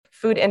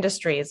food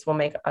industries will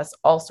make us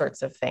all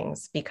sorts of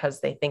things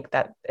because they think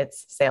that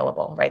it's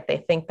saleable, right? They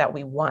think that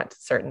we want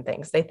certain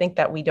things. They think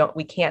that we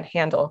can't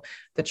handle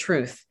the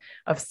truth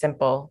of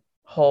simple,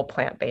 whole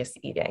plant-based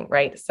eating,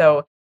 right?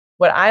 So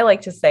what I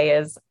like to say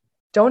is,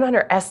 don't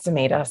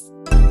underestimate us.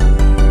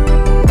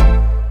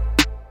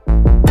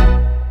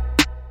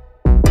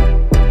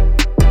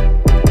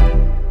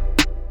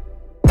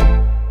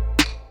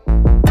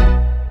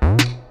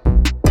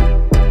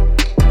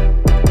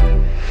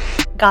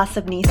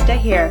 Gossipnista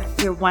here,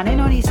 your one and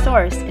only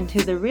source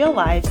into the real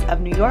lives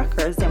of New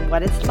Yorkers and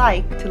what it's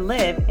like to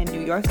live in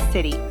New York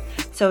City.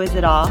 So is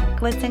it all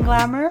glitz and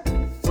glamour?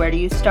 Where do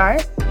you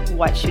start?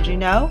 What should you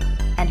know?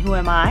 And who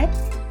am I?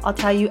 I'll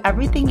tell you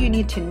everything you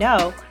need to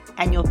know,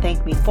 and you'll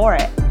thank me for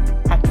it.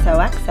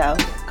 XOXO,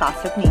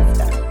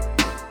 Gossipnista.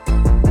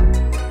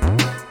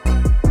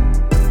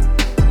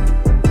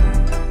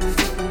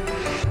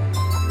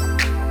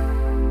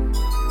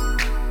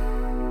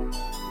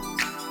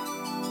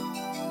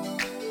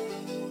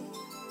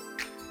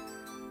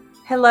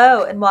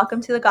 Hello, and welcome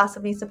to the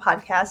Gossipnista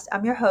podcast.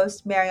 I'm your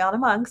host, Mariana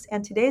Monks,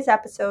 and today's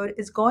episode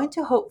is going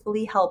to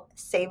hopefully help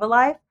save a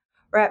life,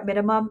 or at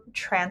minimum,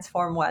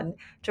 transform one.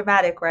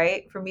 Dramatic,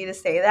 right? For me to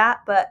say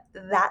that, but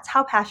that's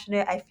how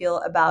passionate I feel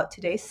about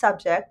today's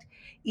subject,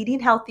 eating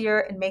healthier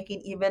and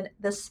making even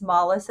the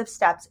smallest of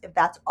steps, if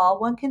that's all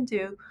one can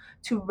do,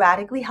 to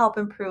radically help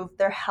improve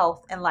their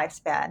health and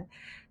lifespan.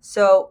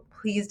 So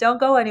please don't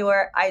go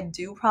anywhere. I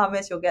do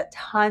promise you'll get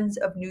tons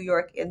of New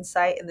York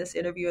insight in this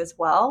interview as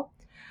well.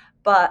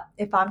 But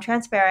if I'm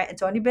transparent,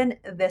 it's only been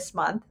this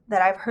month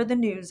that I've heard the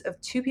news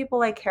of two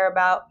people I care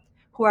about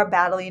who are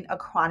battling a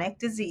chronic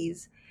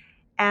disease.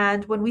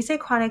 And when we say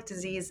chronic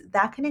disease,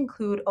 that can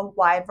include a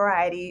wide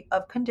variety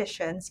of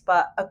conditions.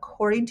 But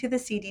according to the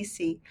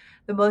CDC,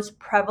 the most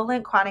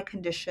prevalent chronic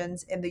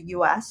conditions in the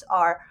US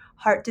are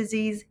heart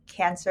disease,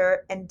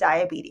 cancer, and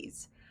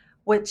diabetes.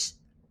 Which,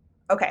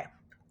 okay,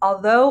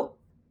 although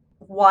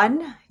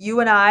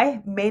you and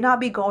I may not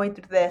be going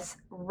through this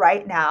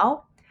right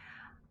now,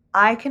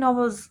 I can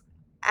almost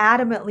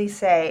adamantly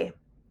say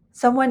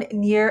someone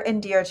near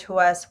and dear to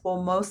us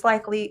will most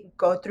likely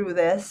go through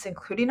this,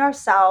 including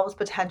ourselves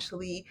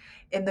potentially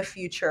in the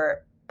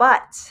future.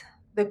 But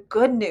the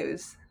good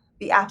news,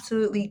 the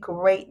absolutely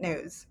great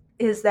news,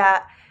 is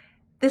that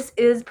this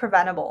is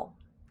preventable.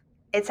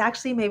 It's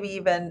actually maybe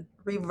even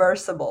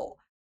reversible.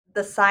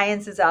 The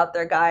science is out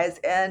there, guys,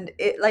 and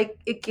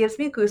it gives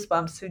me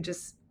goosebumps to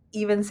just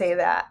even say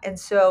that. And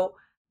so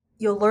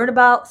you'll learn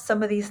about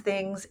some of these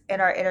things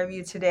in our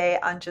interview today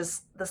on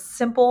just the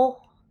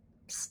simple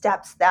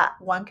steps that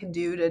one can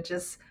do to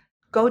just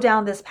go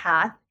down this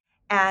path.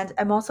 And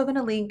I'm also going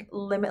to link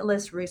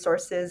limitless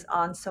resources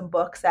on some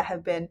books that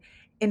have been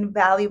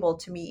invaluable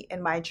to me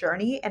in my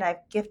journey. And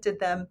I've gifted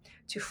them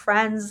to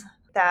friends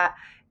that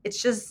it's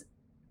just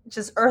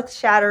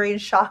earth-shattering,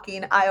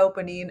 shocking,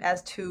 eye-opening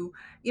as to,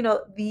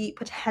 the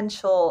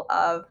potential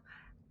of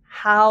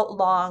how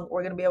long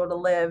we're going to be able to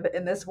live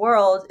in this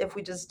world if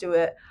we just do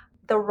it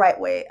the right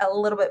way, a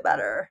little bit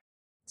better.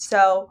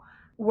 So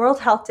World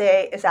Health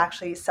Day is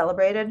actually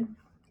celebrated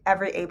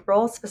every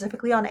April,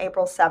 specifically on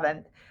April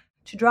 7th,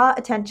 to draw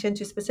attention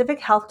to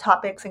specific health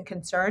topics and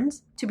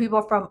concerns to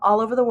people from all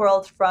over the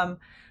world from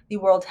the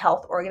World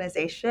Health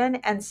Organization.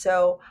 And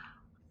so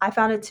I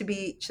found it to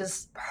be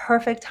just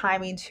perfect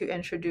timing to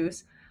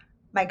introduce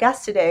my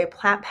guest today,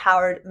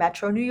 plant-powered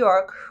Metro New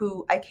York,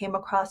 who I came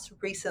across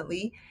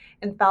recently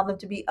and found them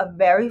to be a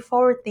very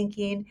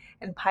forward-thinking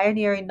and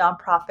pioneering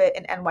nonprofit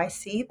in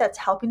NYC that's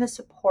helping to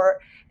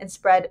support and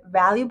spread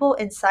valuable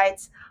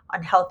insights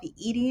on healthy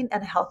eating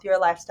and a healthier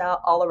lifestyle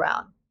all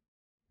around.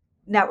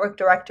 Network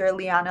director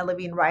Lianna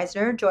Levine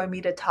Reisner joined me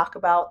to talk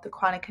about the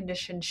chronic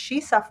condition she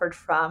suffered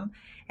from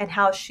and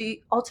how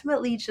she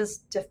ultimately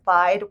just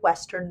defied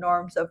Western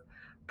norms of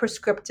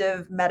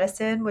prescriptive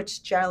medicine,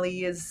 which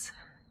generally is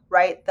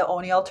the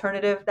only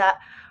alternative that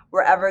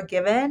we're ever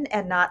given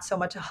and not so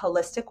much a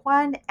holistic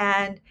one.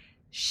 And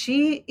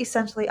she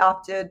essentially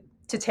opted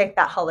to take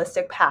that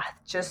holistic path,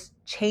 just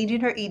changing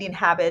her eating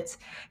habits.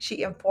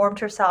 She informed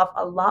herself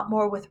a lot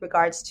more with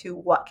regards to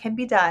what can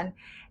be done.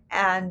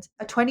 And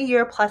a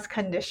 20-year plus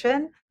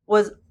condition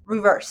was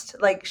reversed.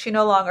 She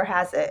no longer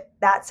has it.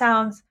 That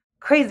sounds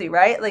crazy,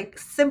 right?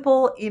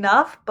 Simple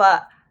enough,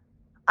 but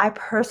I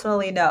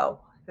personally know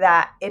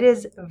that it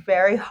is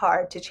very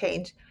hard to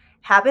change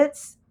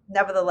habits.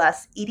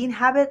 Nevertheless, eating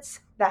habits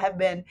that have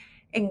been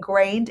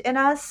ingrained in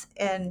us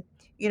in,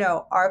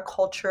 our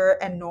culture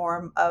and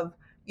norm of,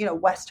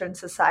 Western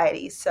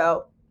society.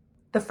 So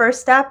the first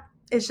step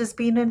is just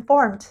being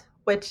informed,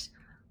 which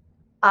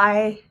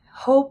I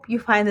hope you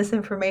find this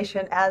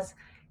information as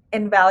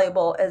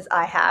invaluable as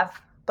I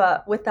have.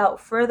 But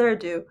without further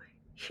ado,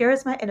 here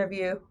is my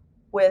interview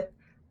with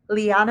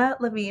Lianna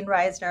Levine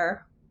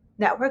Reisner,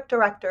 Network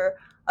Director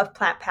of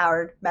Plant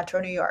Powered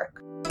Metro New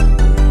York.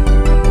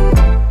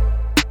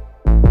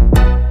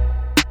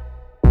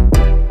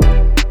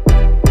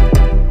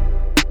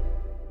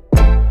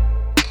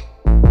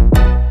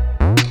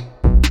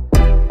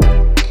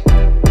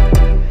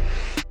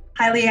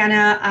 Hi, Hi,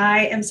 Lianna.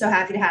 I am so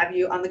happy to have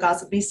you on the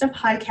Gossip Nista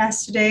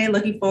podcast today.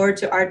 Looking forward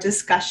to our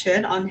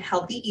discussion on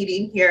healthy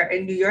eating here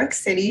in New York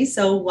City.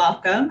 So,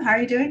 welcome. How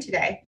are you doing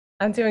today?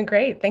 I'm doing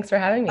great. Thanks for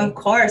having Of me.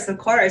 course, of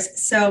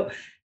course. So,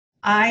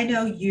 I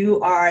know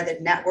you are the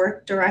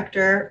network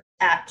director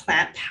at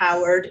Plant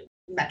Powered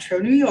Metro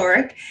New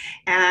York,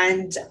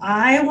 and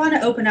I want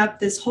to open up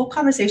this whole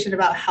conversation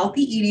about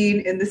healthy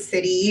eating in the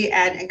city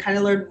and kind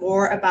of learn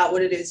more about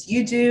what it is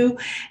you do.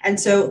 And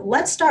so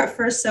let's start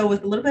first so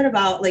with a little bit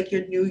about like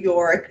your New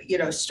York,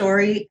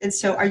 story. And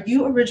so are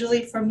you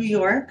originally from New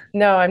York?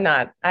 No, I'm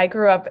not. I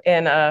grew up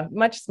in a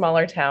much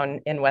smaller town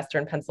in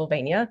Western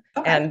Pennsylvania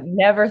Okay. and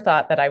never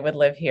thought that I would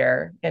live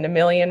here in a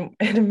million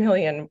in a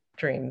million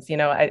dreams.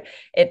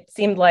 It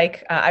seemed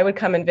like I would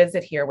come and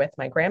visit here with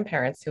my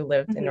grandparents who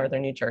lived in Hmm.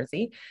 northern New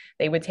Jersey.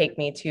 They would take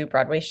me to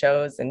Broadway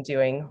shows and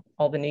doing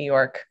all the New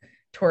York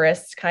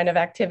tourist kind of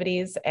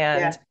activities.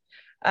 And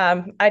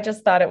Yeah. I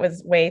just thought it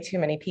was way too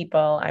many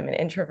people. I'm an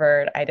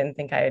introvert. I didn't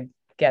think I'd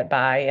get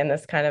by in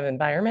this kind of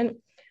environment.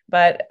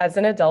 But as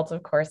an adult,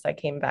 of course, I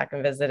came back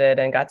and visited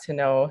and got to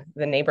know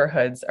the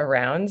neighborhoods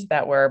around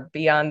that were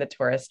beyond the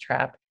tourist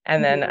trap.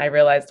 And then I Mhm.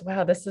 realized,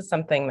 wow, this is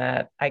something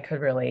that I could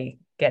really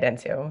get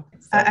into.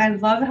 So I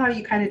love how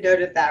you kind of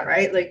noted that,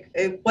 right? Like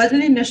it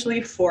wasn't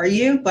initially for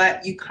you,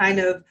 but you kind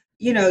of,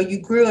 you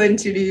grew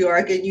into New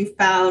York and you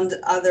found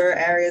other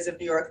areas of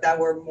New York that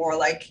were more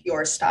like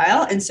your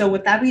style. And so,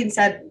 with that being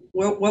said,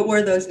 what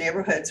were those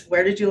neighborhoods?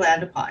 Where did you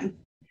land upon?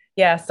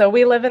 yeah, so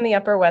we live in the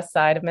Upper West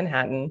Side of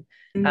Manhattan.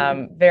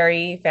 Hmm.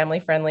 Very family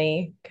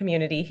friendly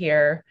community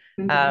here.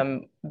 Hmm.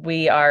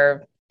 We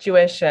are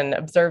Jewish and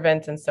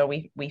observant, and so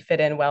we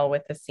fit in well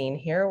with the scene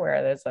here,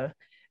 where there's a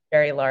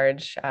very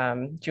large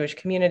Jewish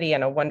community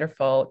and a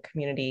wonderful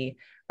community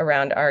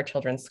around our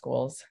children's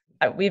schools.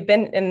 We've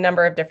been in a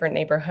number of different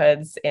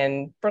neighborhoods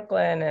in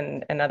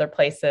Brooklyn and other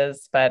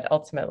places, but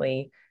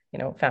ultimately,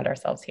 found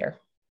ourselves here.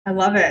 I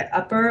love it.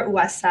 Upper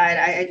West Side.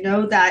 I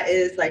know that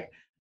is like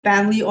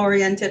family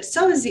oriented.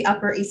 So is the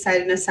Upper East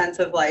Side in a sense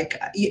of like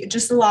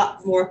just a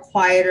lot more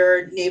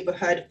quieter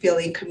neighborhood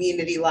feeling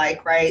community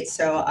like, right?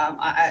 So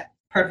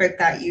perfect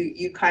that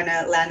you kind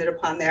of landed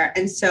upon there.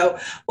 And so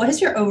what has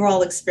your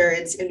overall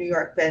experience in New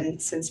York been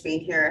since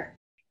being here?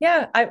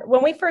 Yeah,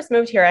 when we first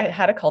moved here, I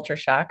had a culture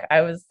shock.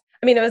 It was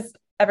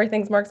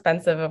everything's more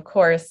expensive, of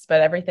course, but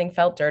everything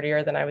felt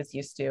dirtier than I was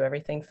used to.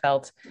 Everything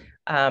felt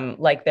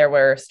like there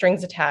were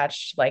strings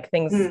attached, like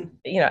things, Mm,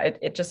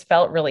 it just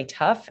felt really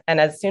tough. And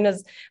as soon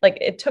as, like,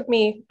 it took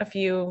me a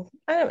few,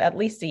 I don't know, at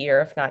least a year,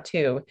 if not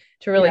two,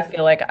 to really yeah.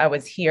 feel like I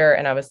was here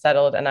and I was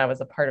settled and I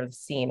was a part of the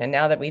scene. And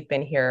now that we've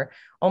been here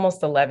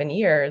almost 11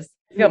 years,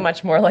 I feel Mm,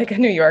 much more like a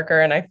New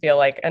Yorker and I feel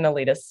like an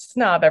elitist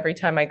snob every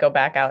time I go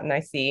back out and I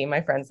see my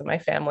friends and my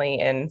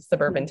family in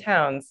suburban mm.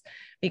 towns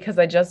because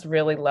I just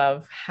really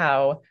love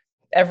how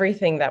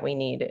everything that we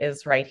need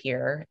is right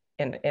here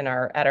in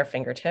our at our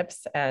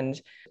fingertips.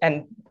 And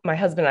my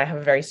husband and I have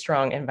a very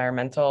strong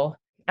environmental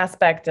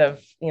aspect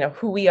of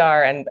who we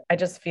are. And I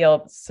just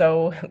feel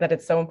so that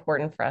it's so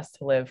important for us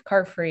to live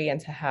car free and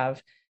to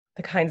have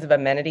the kinds of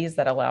amenities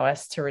that allow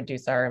us to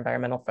reduce our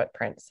environmental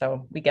footprint.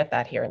 So we get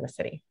that here in the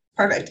city.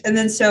 Perfect. And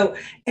then so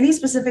any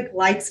specific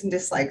likes and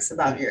dislikes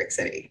about New York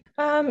City?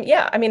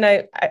 Yeah, I mean,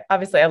 I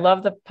obviously I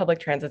love the public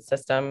transit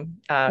system.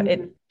 It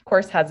Mhm. of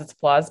course has its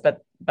flaws,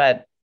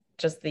 but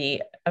just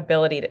the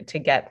ability to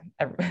get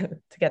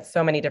to get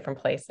so many different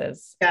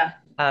places Yeah.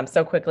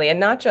 so quickly, and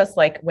not just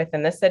like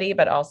within the city,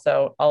 but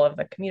also all of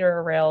the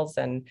commuter rails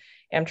and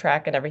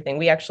Amtrak and everything.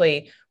 We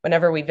actually,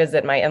 whenever we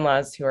visit my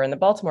in-laws who are in the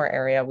Baltimore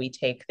area, we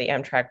take the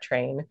Amtrak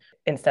train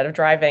instead of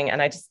driving.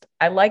 And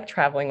I like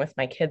traveling with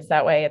my kids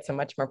that way. It's a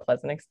much more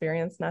pleasant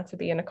experience not to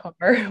be in a car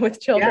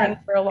with children Yeah.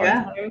 for a long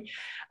Yeah.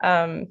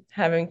 time,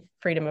 having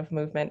freedom of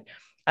movement.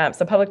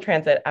 So public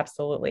transit,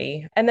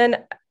 absolutely. And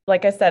then,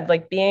 like I said,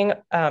 like being,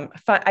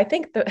 I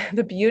think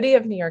the beauty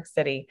of New York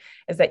City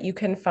is that you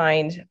can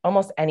find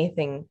almost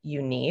anything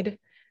you need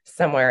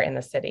somewhere in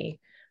the city.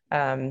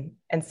 And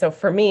so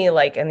for me,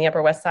 like in the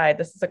Upper West Side,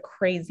 this is a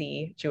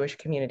crazy Jewish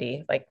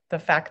community. Like the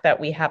fact that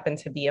we happen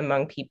to be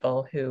among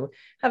people who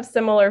have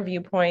similar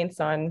viewpoints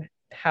on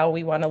how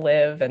we want to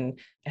live and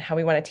how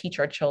we want to teach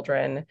our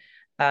children,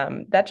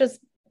 that just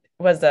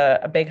was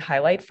a big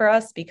highlight for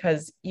us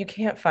because you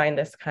can't find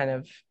this kind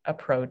of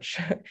approach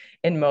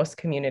in most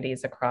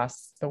communities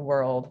across the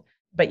world,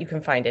 but you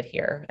can find it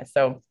here. And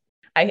so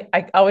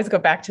I always go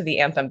back to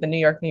the anthem, the New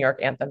York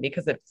anthem,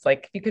 because it's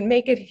like, if you can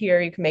make it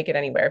here, you can make it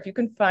anywhere. If you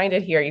can find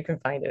it here, you can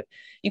find it.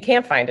 You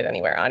can't find it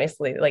anywhere,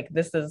 honestly. Like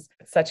this is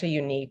such a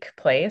unique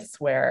place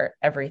where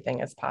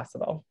everything is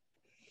possible.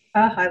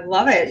 Oh, I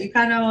love it. You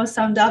kind of almost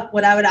summed up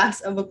what I would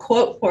ask of a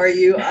quote for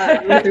you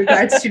with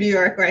regards to New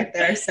York right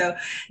there. So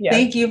Yes.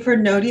 thank you for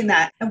noting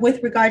that. And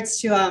with regards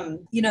to,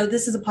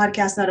 this is a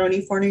podcast not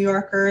only for New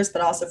Yorkers,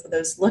 but also for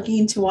those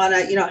looking to want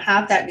to,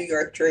 have that New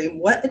York dream.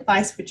 What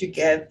advice would you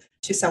give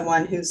to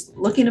someone who's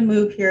looking to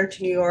move here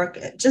to New York,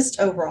 just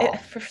overall?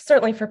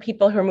 Certainly for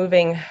people who are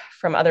moving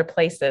from other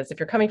places, if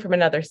you're coming from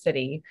another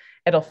city,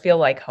 it'll feel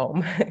like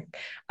home.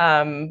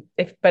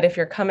 But if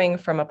you're coming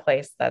from a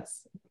place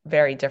that's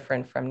very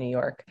different from New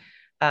York,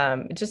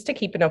 just to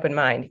keep an open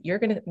mind,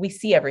 we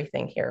see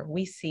everything here.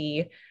 We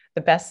see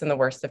the best and the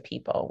worst of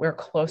people. We're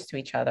close to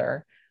each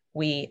other.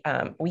 We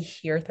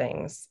hear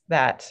things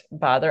that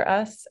bother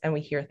us, and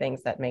we hear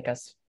things that make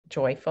us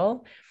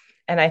joyful.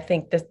 And I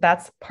think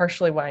that's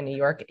partially why New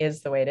York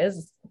is the way it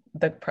is.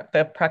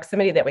 The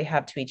proximity that we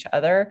have to each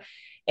other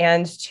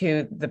and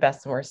to the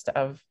best and worst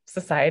of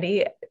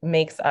society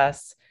makes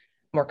us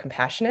more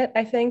compassionate,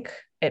 I think.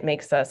 It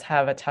makes us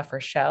have a tougher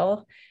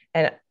shell.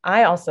 And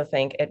I also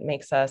think it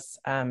makes us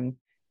want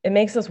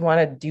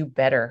to do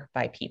better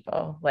by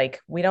people.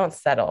 Like, we don't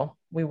settle.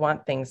 We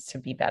want things to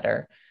be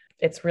better.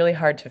 It's really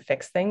hard to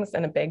fix things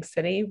in a big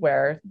city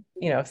where,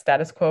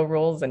 status quo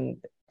rules, and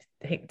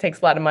it takes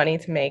a lot of money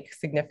to make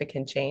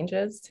significant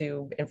changes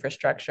to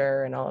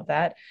infrastructure and all of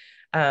that.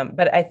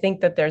 But I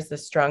think that there's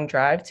this strong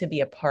drive to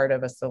be a part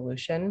of a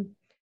solution.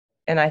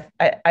 And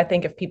I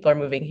think if people are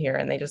moving here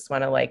and they just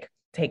want to like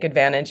take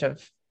advantage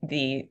of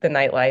the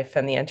nightlife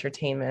and the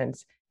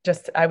entertainment,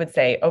 just, I would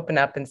say, open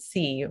up and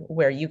see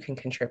where you can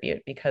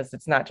contribute, because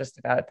it's not just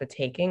about the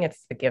taking,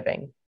 it's the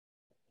giving.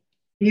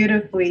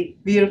 Beautifully,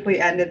 beautifully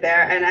ended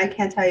there. And I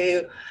can't tell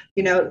you,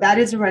 that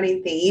is a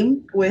running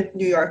theme with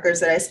New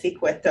Yorkers that I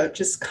speak with. Don't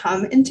just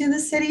come into the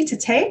city to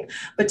take,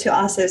 but to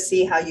also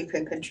see how you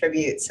can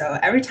contribute. So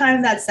every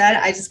time that's said,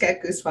 I just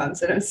get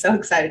goosebumps, and I'm so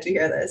excited to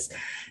hear this.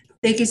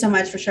 Thank you so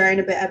much for sharing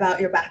a bit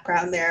about your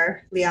background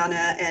there,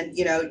 Lianna, and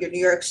your New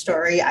York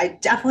story. I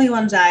definitely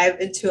want to dive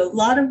into a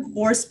lot of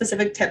more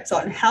specific tips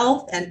on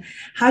health and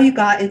how you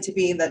got into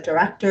being the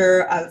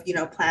director of,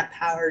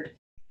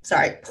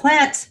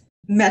 Plant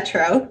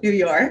Metro New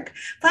York,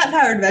 Plant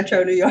Powered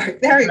Metro New York.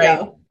 There we Right.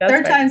 go. That's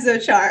Third right. time's the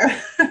charm.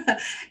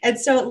 And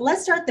so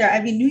let's start there. I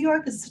mean, New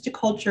York is such a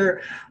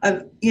culture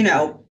of,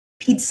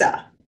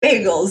 pizza,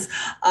 bagels,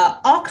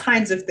 all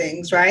kinds of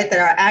things, right, that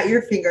are at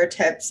your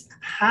fingertips.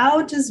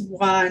 How does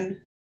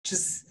one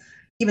just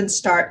even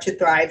start to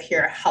thrive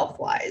here health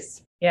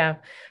wise? Yeah.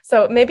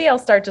 So maybe I'll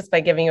start just by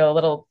giving you a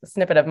little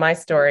snippet of my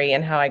story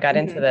and how I got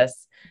into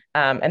this.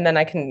 And then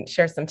I can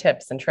share some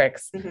tips and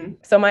tricks.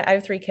 So I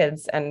have 3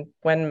 kids. And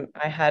when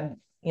I had,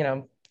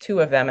 2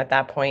 of them at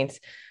that point,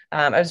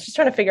 I was just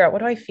trying to figure out, what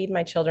do I feed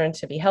my children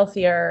to be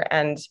healthier?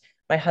 And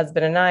my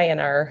husband and I, in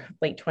our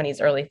late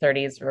 20s, early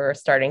 30s, were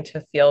starting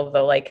to feel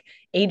the like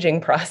aging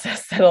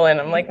process settle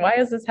in. I'm like, why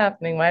is this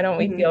happening? Why don't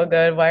we feel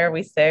good? Why are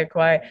we sick?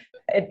 Why?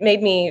 It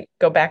made me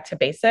go back to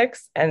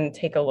basics and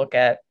take a look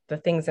at the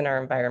things in our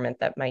environment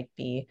that might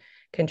be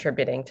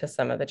contributing to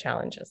some of the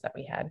challenges that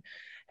we had.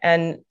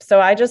 And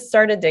so I just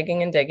started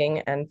digging and digging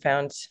and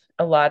found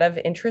a lot of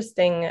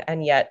interesting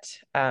and yet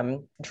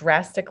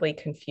drastically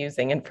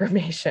confusing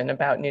information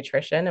about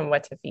nutrition and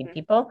what to feed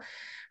people.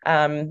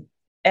 And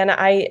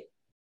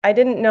I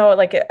didn't know,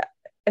 like,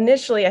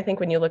 initially, I think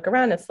when you look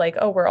around, it's like,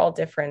 oh, we're all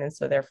different. And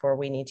so therefore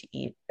we need to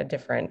eat a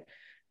different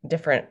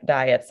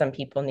diet. Some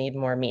people need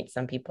more meat.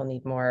 Some people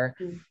need more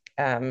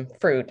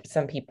fruit.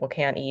 Some people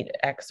can't eat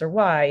X or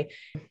Y.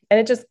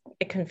 And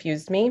it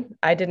confused me.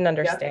 I didn't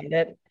understand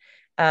it.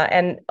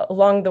 And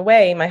along the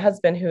way, my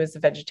husband, who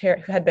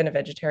had been a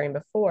vegetarian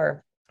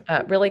before,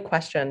 really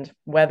questioned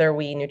whether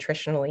we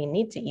nutritionally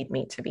need to eat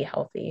meat to be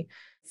healthy.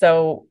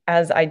 So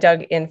as I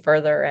dug in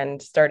further and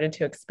started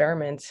to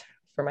experiment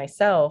for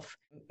myself,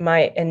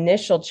 my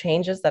initial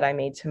changes that I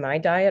made to my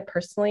diet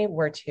personally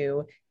were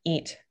to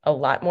eat a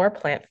lot more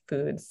plant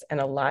foods and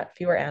a lot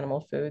fewer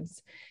animal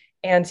foods,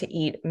 and to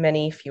eat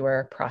many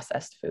fewer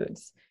processed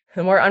foods.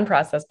 The more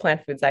unprocessed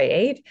plant foods I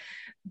ate,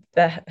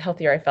 the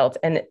healthier I felt.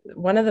 And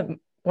one of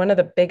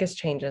the biggest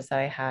changes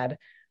I had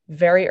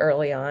very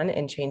early on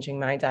in changing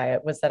my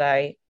diet was that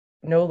I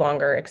no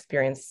longer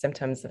experienced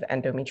symptoms of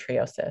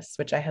endometriosis,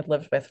 which I had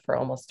lived with for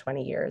almost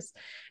 20 years.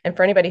 And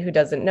for anybody who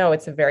doesn't know,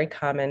 it's a very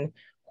common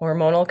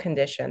hormonal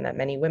condition that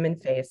many women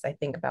face. I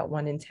think about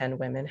 1 in 10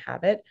 women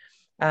have it.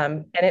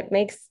 And it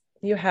makes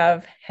you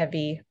have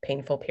heavy,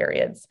 painful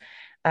periods.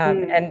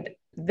 And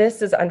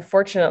this is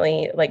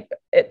unfortunately,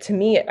 to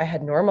me, I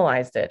had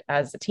normalized it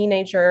as a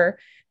teenager.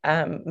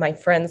 My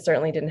friends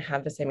certainly didn't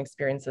have the same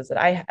experiences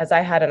that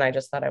I had, and I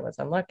just thought I was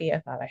unlucky. I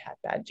thought I had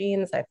bad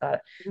genes. I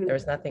thought there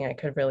was nothing I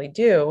could really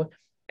do.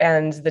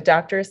 And the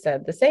doctor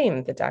said the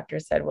same. The doctor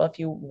said, well, if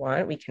you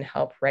want, we can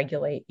help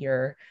regulate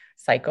your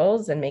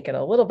cycles and make it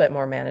a little bit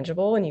more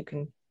manageable, and you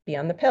can be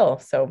on the pill.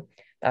 So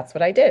that's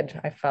what I did.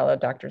 I followed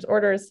doctor's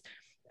orders,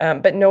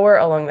 but nowhere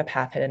along the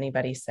path had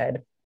anybody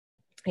said,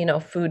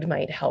 food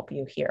might help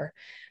you here.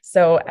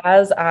 So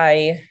as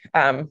I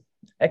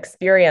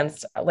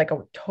experienced like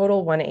a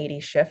total 180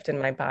 shift in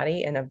my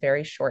body in a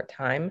very short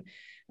time,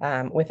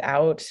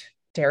 without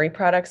dairy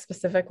products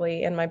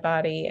specifically in my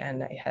body.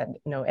 And I had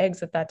no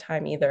eggs at that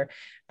time either,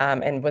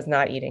 and was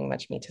not eating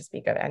much meat to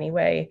speak of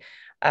anyway.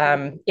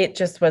 It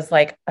just was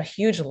like a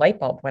huge light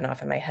bulb went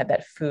off in my head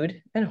that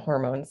food and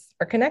hormones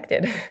are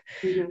connected.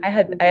 Mm-hmm. I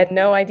had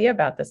no idea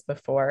about this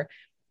before.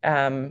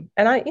 And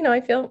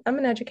I feel I'm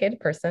an educated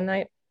person.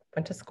 I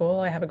went to school,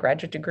 I have a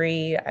graduate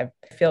degree, I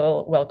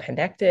feel well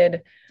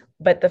connected.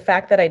 But the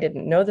fact that I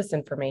didn't know this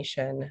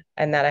information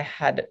and that I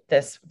had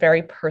this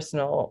very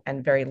personal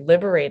and very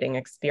liberating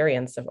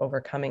experience of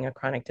overcoming a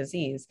chronic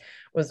disease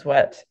was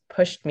what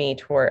pushed me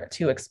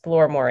to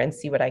explore more and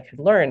see what I could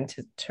learn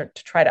to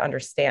try to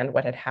understand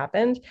what had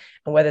happened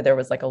and whether there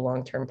was like a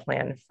long-term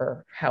plan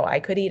for how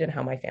I could eat and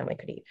how my family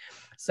could eat.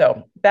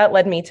 So that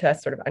led me to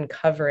sort of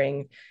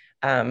uncovering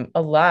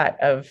a lot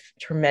of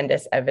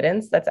tremendous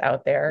evidence that's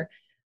out there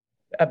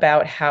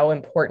about how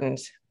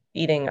important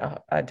eating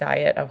a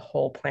diet of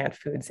whole plant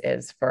foods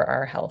is for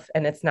our health.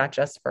 And it's not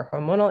just for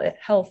hormonal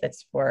health,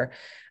 it's for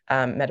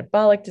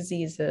metabolic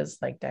diseases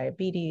like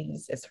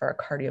diabetes, it's for our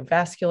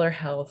cardiovascular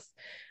health,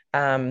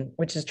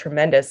 which is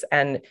tremendous.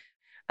 And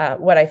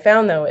what I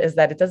found though is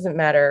that it doesn't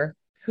matter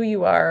who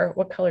you are,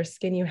 what color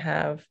skin you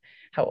have,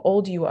 how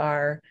old you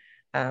are,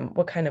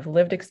 what kind of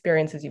lived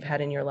experiences you've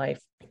had in your life.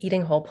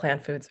 Eating whole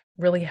plant foods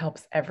really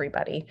helps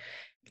everybody.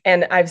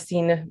 And I've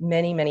seen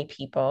many, many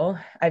people,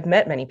 I've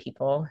met many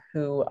people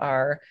who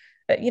are,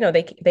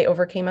 they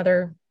overcame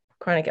other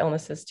chronic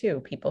illnesses too.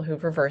 People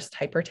who've reversed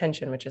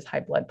hypertension, which is high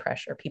blood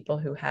pressure, people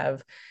who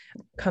have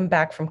come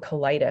back from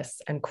colitis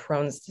and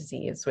Crohn's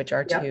disease, which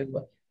are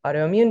two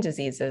autoimmune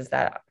diseases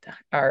that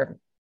are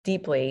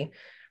deeply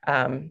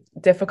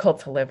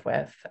difficult to live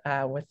with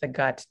the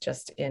gut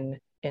just in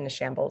a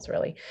shambles,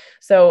 really.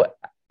 So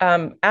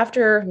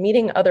after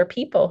meeting other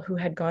people who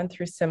had gone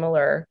through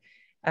similar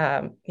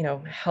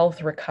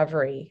health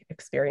recovery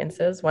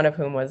experiences, one of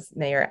whom was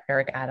Mayor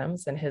Eric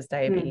Adams and his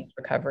diabetes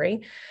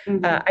recovery.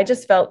 I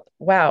just felt,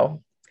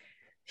 wow,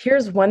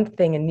 here's one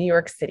thing in New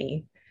York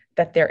City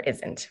that there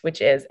isn't,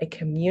 which is a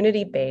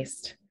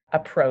community-based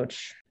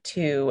approach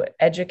to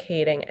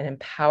educating and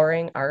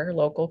empowering our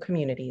local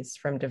communities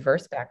from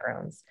diverse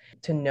backgrounds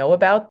to know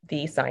about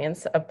the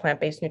science of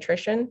plant-based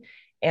nutrition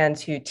and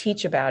to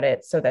teach about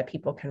it so that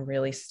people can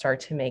really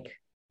start to make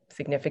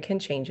significant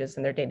changes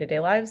in their day-to-day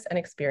lives and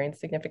experience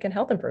significant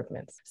health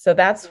improvements. So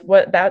that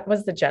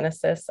was the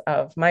genesis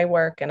of my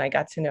work. And I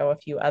got to know a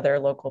few other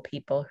local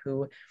people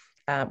who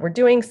were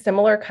doing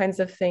similar kinds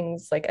of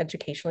things, like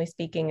educationally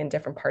speaking, in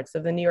different parts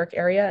of the New York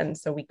area. And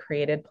so we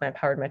created Plant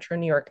Powered Metro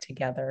New York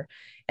together.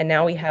 And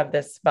now we have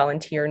this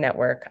volunteer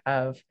network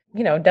of,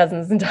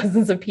 dozens and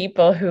dozens of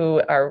people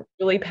who are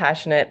really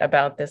passionate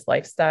about this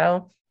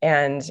lifestyle.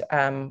 And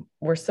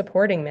we're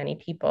supporting many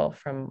people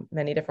from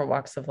many different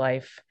walks of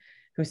life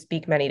who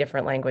speak many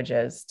different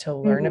languages to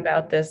learn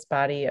about this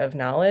body of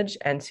knowledge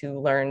and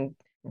to learn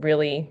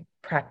really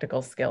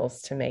practical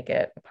skills to make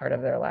it a part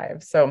of their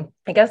lives. So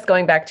I guess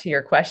going back to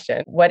your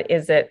question, what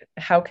is it?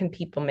 How can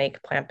people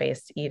make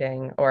plant-based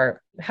eating,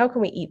 or how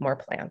can we eat more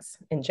plants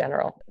in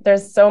general?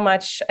 There's so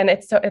much, and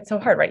it's so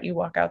hard, right? You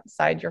walk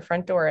outside your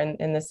front door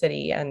in the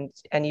city and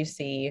you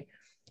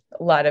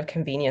a lot of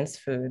convenience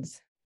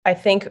foods. I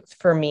think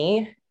for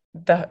me,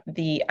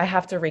 I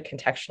have to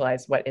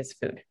recontextualize what is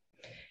food.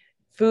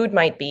 Food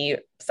might be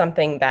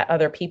something that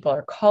other people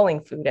are calling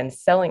food and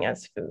selling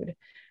as food.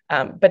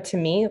 But to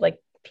me, like,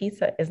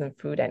 pizza isn't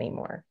food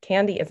anymore.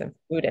 Candy isn't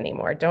food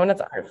anymore.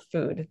 Donuts aren't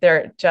food.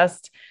 They're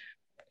just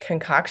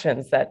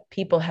concoctions that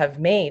people have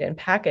made and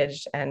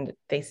packaged, and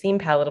they seem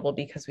palatable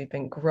because we've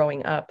been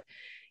growing up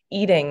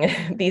eating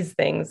these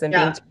things and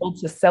being told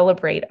to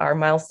celebrate our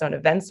milestone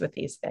events with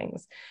these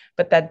things.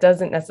 But that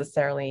doesn't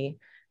necessarily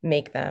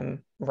make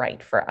them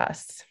right for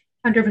us.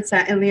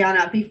 100%. And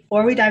Lianna,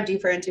 before we dive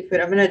deeper into food,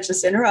 I'm going to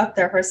just interrupt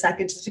there for a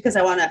second, just because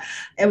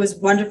it was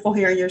wonderful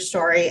hearing your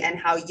story and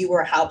how you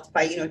were helped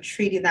by,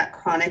 treating that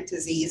chronic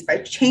disease, by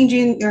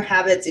changing your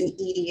habits in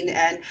eating.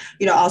 And,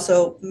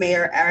 also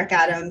Mayor Eric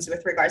Adams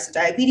with regards to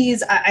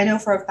diabetes. I know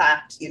for a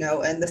fact,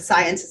 and the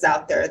science is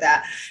out there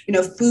that,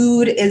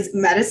 food is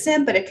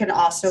medicine, but it can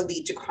also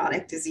lead to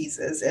chronic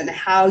diseases, and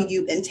how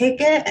you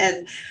intake it,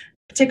 and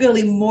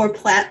particularly more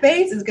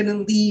plant-based, is going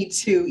to lead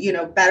to,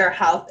 better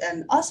health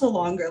and also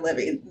longer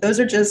living. Those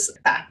are just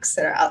facts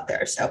that are out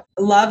there. So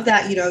I love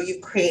that,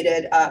 you've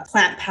created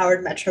Plant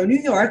Powered Metro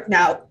New York.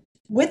 Now,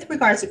 with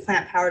regards to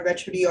Plant Powered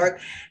Metro New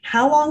York,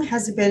 how long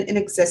has it been in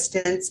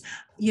existence?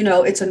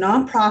 It's a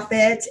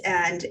nonprofit,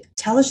 and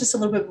tell us just a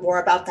little bit more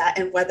about that,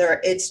 and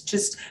whether it's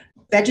just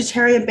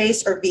vegetarian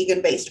based or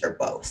vegan based, or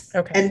both.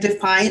 Okay. And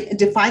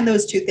define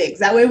those two things.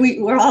 That way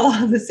we're all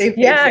on the same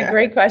page. Yeah,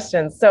 great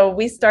question. So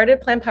we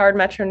started Plant Powered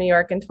Metro New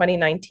York in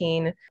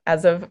 2019.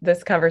 As of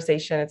this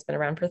conversation, it's been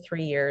around for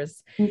 3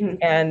 years.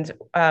 And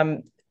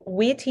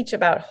we teach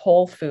about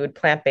whole food,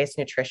 plant-based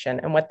nutrition.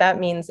 And what that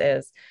means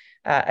is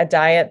a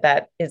diet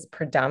that is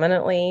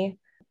predominantly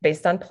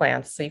based on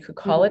plants. So you could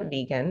call it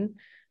vegan.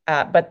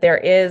 But there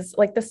is,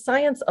 like, the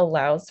science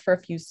allows for a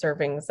few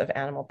servings of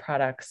animal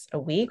products a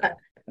week.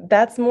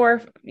 that's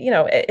more,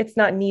 it's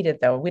not needed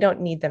though. We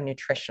don't need them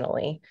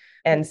nutritionally.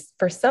 And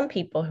for some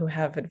people who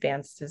have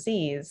advanced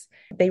disease,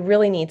 they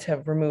really need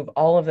to remove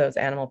all of those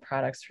animal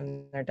products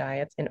from their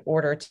diets in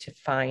order to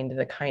find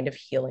the kind of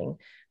healing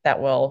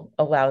that will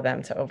allow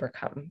them to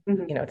overcome,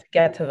 to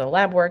get to the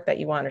lab work that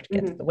you want or to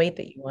get to the weight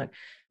that you want.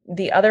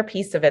 The other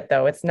piece of it,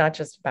 though, it's not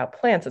just about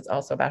plants, it's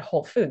also about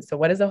whole food. So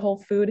what is a whole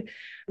food?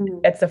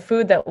 It's a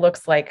food that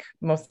looks like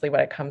mostly what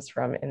it comes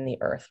from in the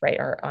earth, right?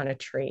 Or on a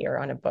tree or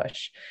on a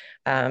bush.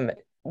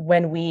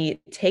 When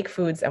we take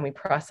foods and we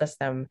process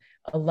them,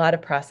 a lot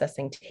of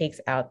processing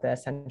takes out the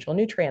essential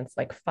nutrients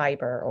like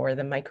fiber or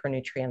the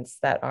micronutrients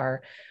that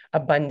are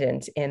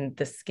abundant in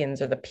the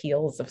skins or the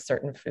peels of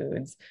certain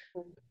foods.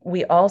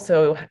 We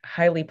also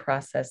highly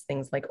process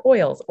things like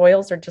oils.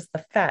 Oils are just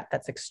the fat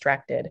that's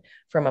extracted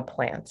from a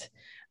plant.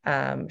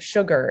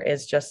 Sugar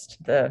is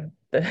just the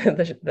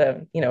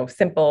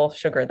simple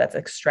sugar that's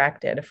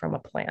extracted from a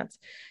plant.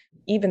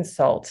 Even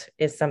salt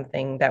is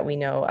something that we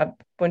know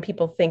when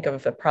people think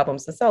of the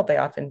problems with salt, they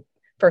often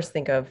first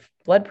think of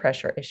blood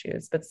pressure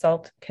issues, but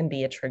salt can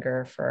be a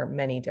trigger for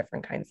many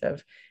different kinds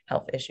of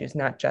health issues,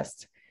 not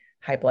just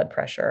high blood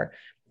pressure.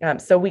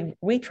 So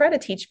we try to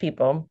teach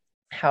people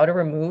how to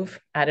remove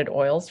added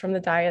oils from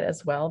the diet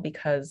as well,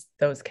 because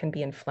those can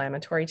be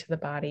inflammatory to the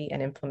body,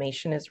 and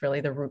inflammation is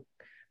really the root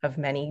of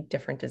many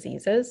different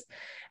diseases.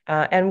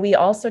 And we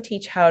also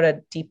teach how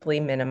to deeply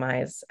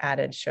minimize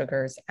added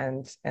sugars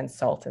and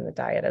salt in the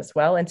diet as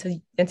well, and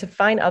to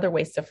find other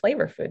ways to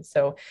flavor food.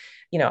 So,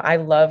 I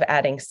love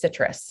adding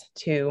citrus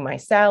to my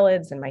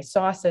salads and my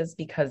sauces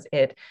because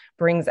it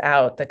brings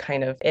out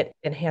it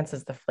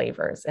enhances the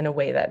flavors in a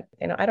way that,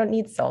 I don't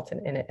need salt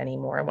in it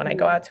anymore. When I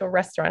go out to a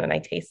restaurant and I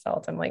taste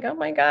salt, I'm like, oh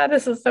my God,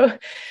 it's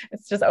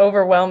just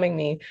overwhelming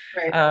me.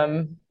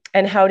 Right.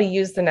 And how to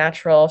use the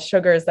natural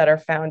sugars that are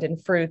found in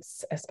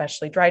fruits,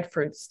 especially dried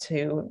fruits,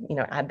 to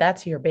add that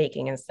to your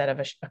baking instead of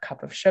a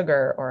cup of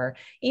sugar, or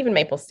even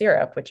maple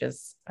syrup, which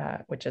is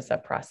a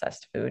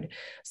processed food.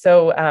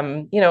 So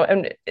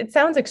and it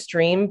sounds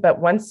extreme, but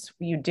once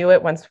you do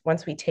it,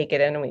 once we take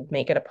it in and we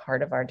make it a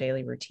part of our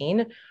daily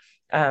routine,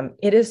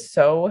 it is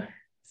so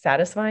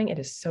satisfying. It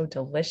is so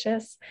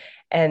delicious.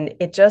 And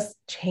it just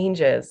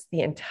changes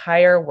the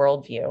entire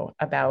worldview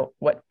about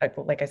what,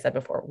 like I said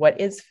before, what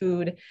is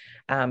food?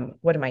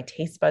 What do my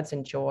taste buds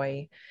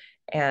enjoy?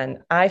 And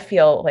I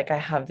feel like I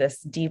have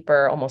this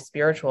deeper, almost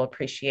spiritual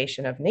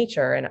appreciation of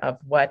nature and of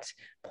what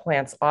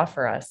plants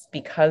offer us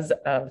because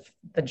of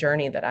the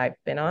journey that I've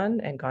been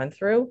on and gone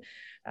through,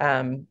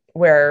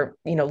 where,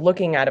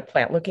 looking at a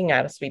plant, looking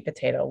at a sweet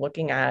potato,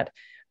 looking at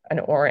an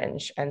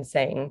orange and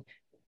saying,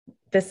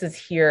 this is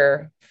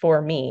here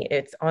for me.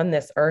 It's on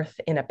this earth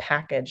in a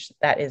package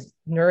that is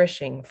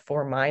nourishing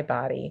for my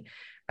body.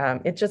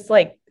 It's just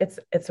like,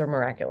 it's a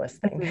miraculous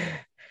thing.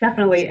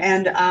 Definitely.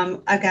 And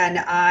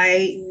again,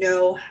 I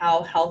know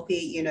how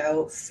healthy,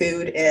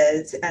 food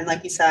is. And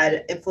like you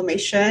said,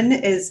 inflammation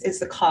is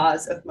the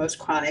cause of most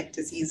chronic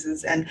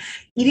diseases. And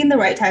eating the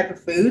right type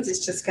of foods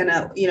is just going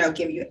to,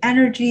 give you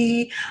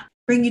energy,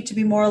 bring you to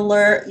be more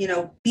alert,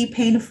 be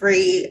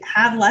pain-free,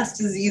 have less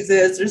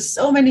diseases. There's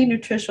so many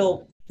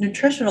nutritional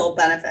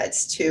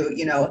benefits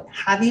to,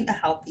 having a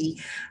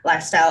healthy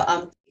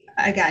lifestyle.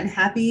 Again,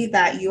 happy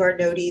that you are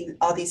noting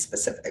all these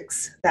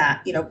specifics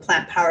that,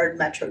 plant-powered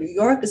Metro New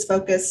York is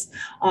focused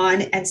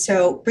on. And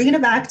so bringing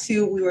it back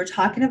to, we were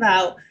talking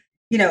about,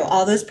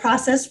 all those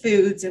processed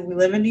foods, and we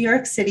live in New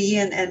York City,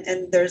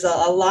 and there's a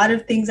lot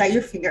of things at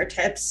your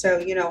fingertips.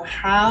 So,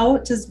 how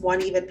does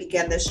one even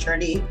begin this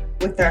journey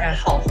with their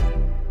health?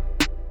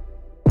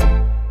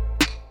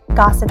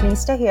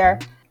 Gossipnista here.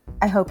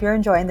 I hope you're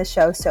enjoying the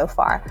show so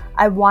far.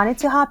 I wanted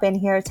to hop in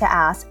here to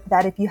ask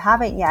that if you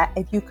haven't yet,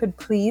 if you could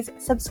please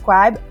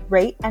subscribe,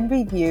 rate, and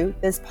review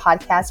this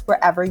podcast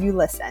wherever you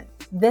listen.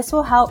 This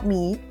will help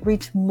me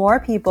reach more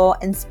people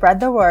and spread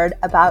the word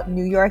about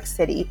New York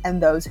City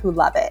and those who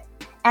love it.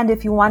 And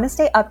if you want to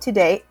stay up to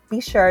date,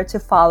 be sure to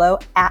follow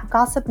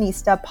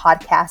 @Gossipnista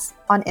Podcast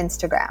on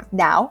Instagram.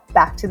 Now,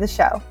 back to the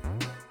show.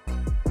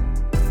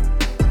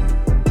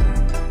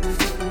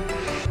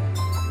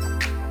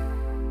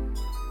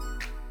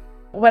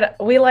 What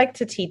we like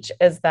to teach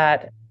is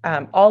that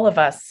all of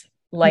us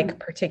like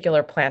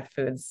particular plant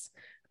foods.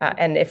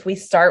 And if we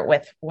start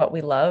with what we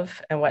love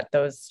and what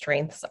those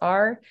strengths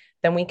are,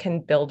 then we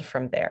can build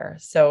from there.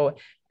 So,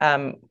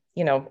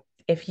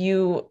 if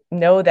you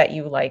know that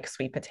you like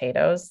sweet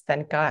potatoes,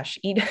 then gosh,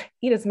 eat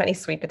as many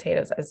sweet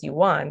potatoes as you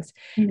want,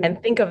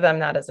 and think of them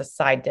not as a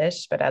side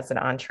dish, but as an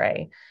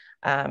entree.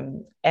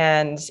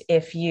 And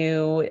if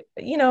you'll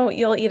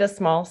eat a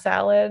small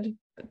salad,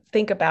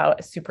 think about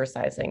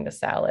supersizing the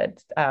salad.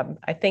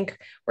 I think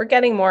we're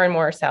getting more and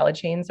more salad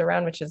chains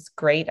around, which is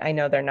great. I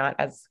know they're not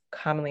as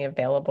commonly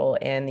available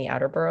in the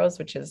outer boroughs,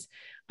 which is,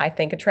 I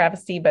think, a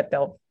travesty, but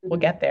we'll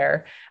get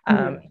there.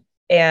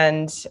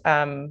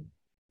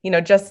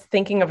 Just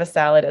thinking of a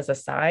salad as a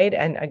side,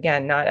 and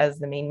again, not as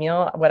the main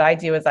meal. What I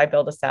do is I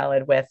build a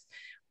salad with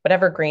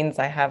whatever greens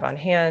I have on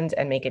hand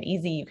and make it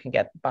easy. You can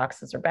get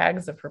boxes or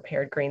bags of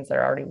prepared greens that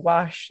are already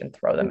washed and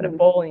throw them in a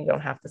bowl, and you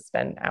don't have to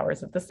spend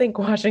hours at the sink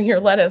washing your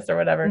lettuce or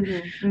whatever.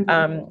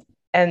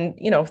 And,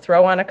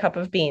 throw on a cup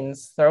of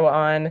beans, throw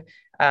on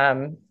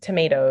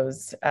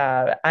tomatoes.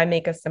 I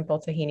make a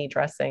simple tahini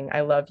dressing.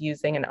 I love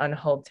using an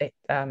unhulled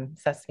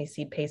sesame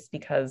seed paste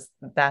because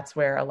that's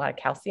where a lot of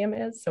calcium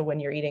is. So when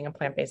you're eating a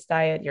plant-based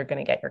diet, you're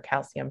going to get your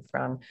calcium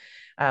from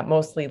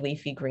mostly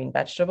leafy green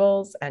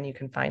vegetables, and you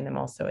can find them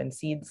also in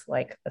seeds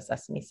like the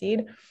sesame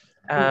seed.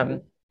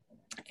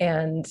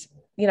 And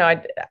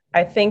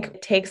I think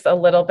it takes a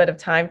little bit of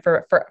time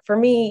for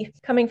me,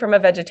 coming from a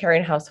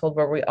vegetarian household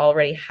where we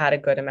already had a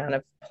good amount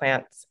of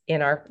plants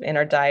in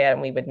our diet,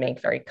 and we would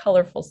make very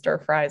colorful stir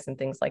fries and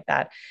things like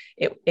that.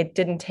 It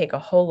didn't take a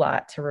whole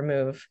lot to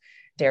remove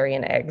dairy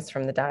and eggs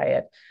from the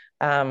diet,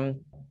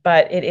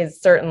 but it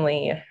is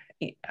certainly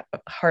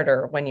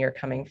harder when you're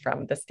coming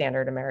from the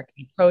standard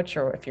American approach,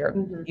 or if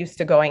you're used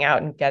to going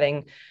out and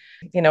getting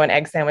an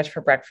egg sandwich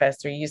for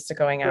breakfast, or you're used to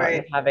going out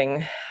and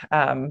having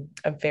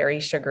a very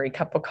sugary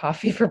cup of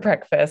coffee for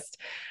breakfast.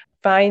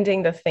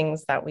 Finding the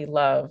things that we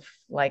love,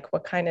 like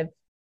what kind of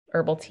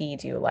herbal tea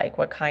do you like?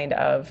 What kind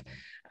of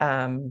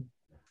legume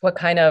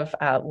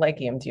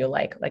do you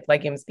like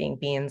legumes being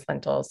beans,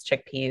 lentils,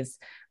 chickpeas.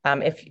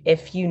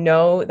 If you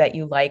know that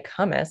you like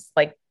hummus,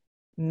 like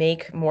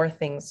make more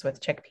things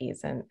with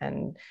chickpeas.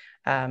 And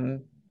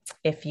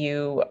if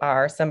you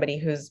are somebody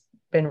who's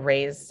been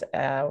raised,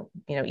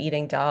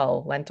 eating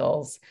dal,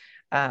 lentils,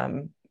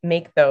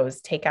 make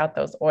those, take out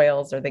those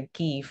oils or the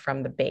ghee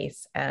from the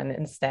base and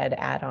instead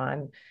add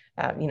on,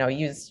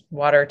 use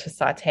water to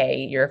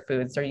saute your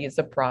foods or use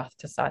a broth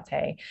to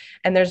saute.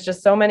 And there's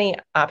just so many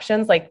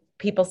options. Like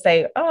people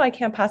say, oh, I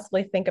can't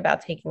possibly think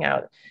about taking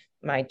out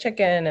my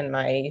chicken and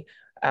my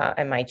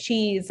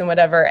cheese and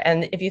whatever.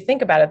 And if you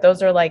think about it,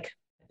 those are like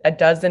a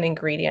dozen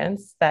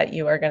ingredients that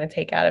you are going to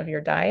take out of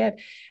your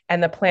diet.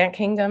 And the plant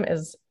kingdom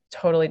is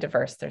totally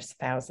diverse. There's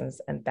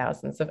thousands and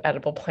thousands of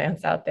edible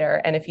plants out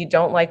there. And if you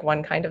don't like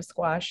one kind of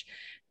squash,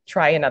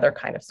 try another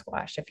kind of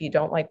squash. If you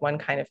don't like one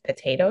kind of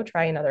potato,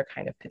 try another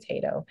kind of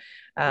potato.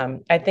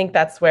 I think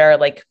that's where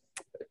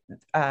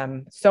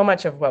so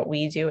much of what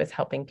we do is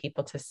helping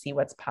people to see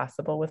what's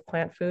possible with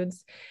plant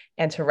foods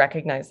and to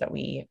recognize that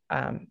we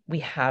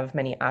have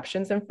many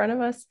options in front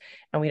of us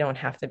and we don't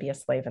have to be a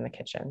slave in the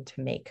kitchen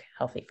to make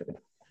healthy food.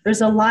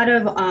 There's a lot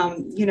of,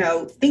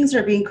 things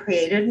are being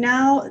created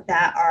now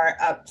that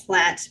are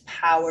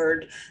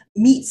plant-powered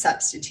meat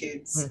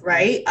substitutes,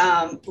 right?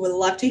 Would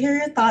love to hear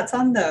your thoughts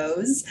on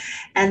those.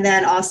 And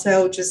then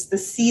also just the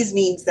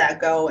seasonings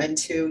that go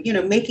into,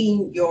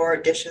 making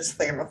your dishes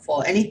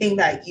flavorful. Anything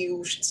that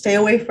you should stay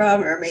away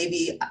from or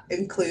maybe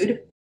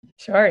include?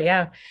 Sure,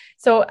 yeah.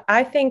 So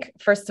I think,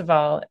 first of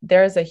all,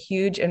 there's a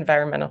huge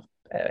environmental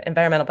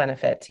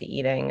benefit to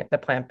eating the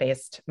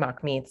plant-based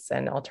mock meats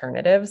and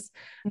alternatives.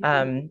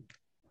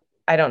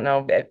 I don't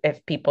know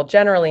if people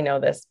generally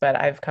know this, but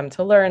I've come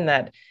to learn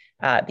that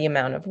the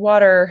amount of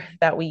water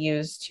that we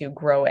use to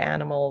grow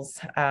animals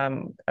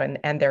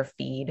and their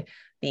feed,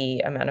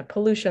 the amount of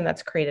pollution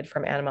that's created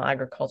from animal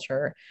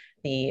agriculture,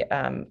 the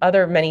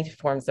other many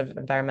forms of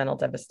environmental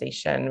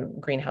devastation,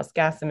 greenhouse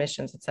gas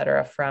emissions, et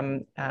cetera,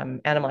 from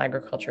animal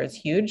agriculture is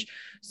huge.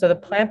 So the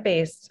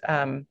plant-based,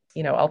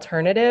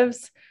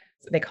 alternatives,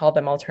 they call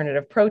them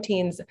alternative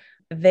proteins.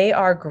 They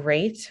are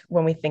great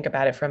when we think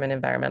about it from an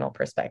environmental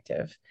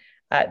perspective.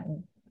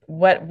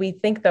 What we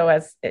think, though,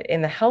 as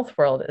in the health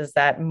world, is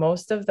that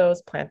most of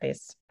those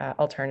plant-based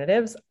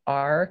alternatives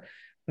are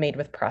made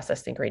with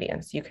processed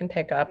ingredients. You can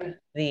pick up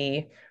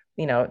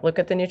look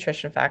at the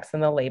nutrition facts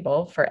and the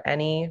label for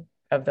any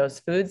of those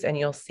foods, and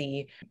you'll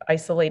see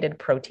isolated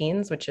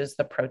proteins, which is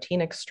the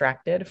protein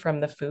extracted from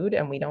the food.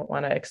 And we don't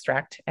want to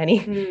extract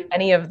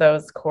any of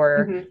those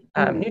core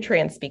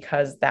nutrients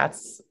because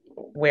that's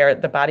where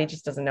the body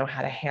just doesn't know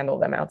how to handle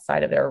them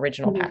outside of their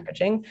original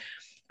packaging.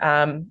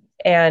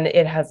 And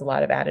it has a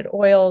lot of added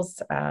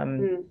oils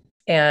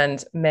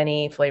and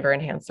many flavor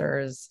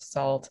enhancers,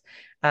 salt.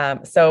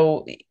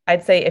 So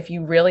I'd say if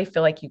you really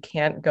feel like you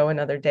can't go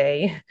another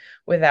day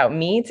without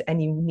meat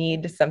and you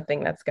need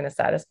something that's going to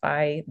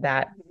satisfy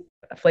that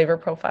flavor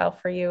profile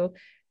for you,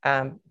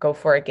 go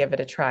for it, give it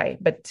a try.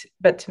 But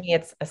to me,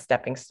 it's a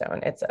stepping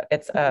stone.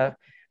 It's a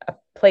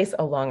place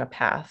along a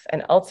path.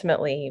 And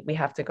ultimately, we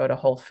have to go to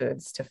Whole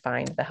Foods to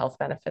find the health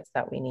benefits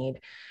that we need.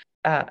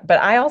 But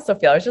I also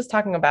feel, I was just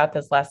talking about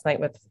this last night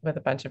with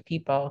a bunch of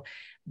people,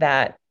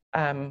 that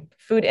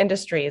food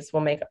industries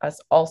will make us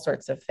all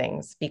sorts of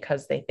things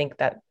because they think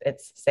that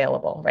it's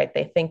saleable, right?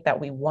 They think that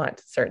we want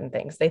certain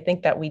things. They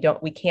think that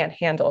we can't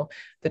handle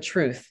the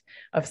truth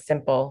of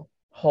simple,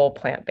 whole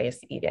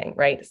plant-based eating,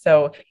 right?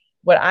 So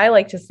what I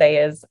like to say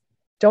is,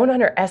 don't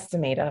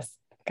underestimate us,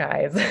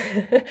 guys.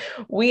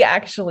 We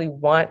actually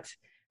want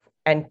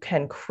and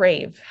can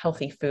crave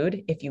healthy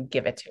food if you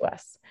give it to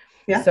us.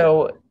 Yeah.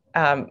 So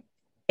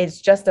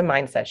it's just a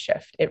mindset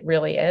shift. It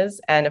really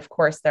is. And of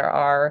course, there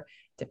are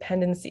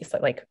dependencies,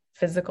 like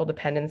physical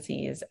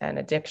dependencies and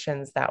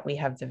addictions that we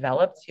have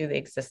developed to the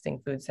existing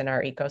foods in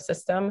our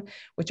ecosystem,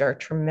 which are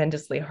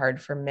tremendously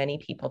hard for many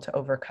people to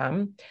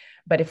overcome.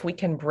 But if we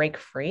can break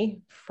free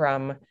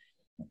from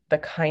the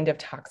kind of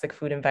toxic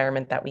food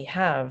environment that we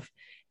have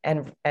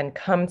and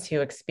come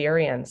to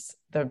experience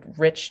the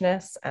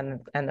richness and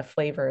the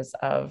flavors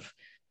of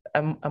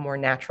a more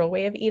natural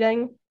way of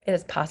eating, it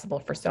is possible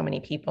for so many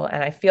people.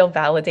 And I feel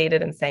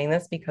validated in saying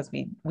this because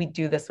we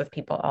do this with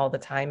people all the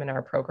time in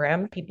our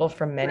program, people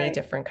from many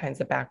different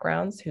kinds of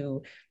backgrounds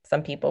who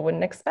some people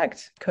wouldn't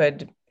expect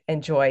could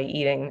enjoy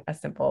eating a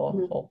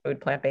simple whole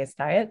food plant-based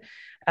diet.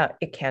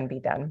 It can be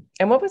done.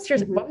 And what was your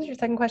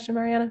second question,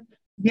 Mariana?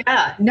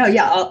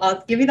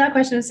 I'll give you that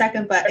question in a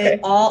second, but it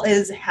all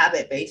is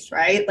habit-based,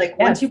 right? Like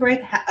once you break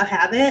a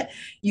habit,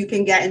 you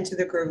can get into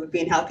the groove of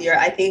being healthier.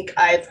 I think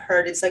I've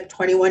heard it's like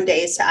 21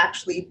 days to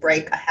actually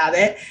break a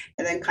habit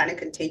and then kind of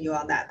continue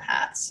on that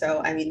path.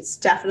 So, I mean, it's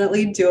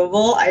definitely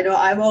doable. I know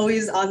I'm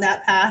always on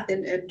that path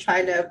and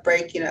trying to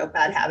break,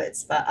 bad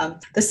habits.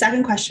 But the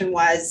second question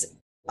was,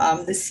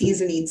 the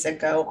seasonings that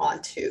go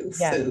onto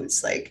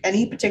foods, like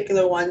any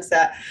particular ones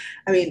that,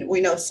 I mean,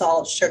 we know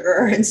salt,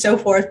 sugar, and so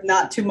forth,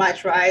 not too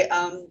much, right?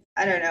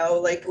 I don't know,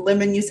 like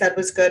lemon you said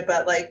was good,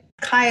 but like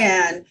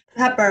cayenne,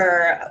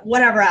 pepper,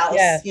 whatever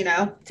else,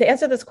 To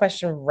answer this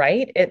question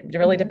right, it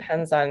really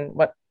depends on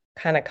what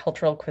kind of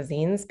cultural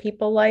cuisines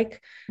people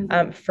like.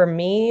 For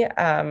me,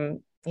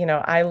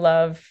 I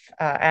love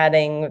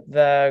adding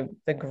the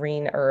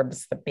green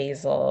herbs, the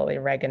basil, the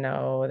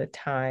oregano, the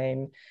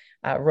thyme,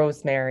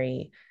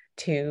 rosemary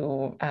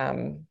to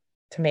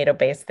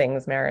tomato-based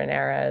things,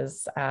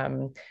 marinaras.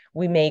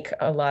 We make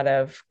a lot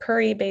of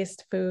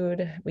curry-based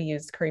food. We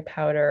use curry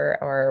powder,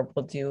 or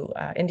we'll do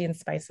Indian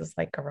spices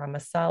like garam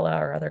masala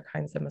or other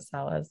kinds of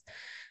masalas.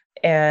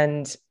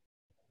 And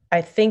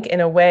I think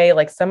in a way,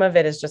 like some of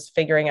it is just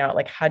figuring out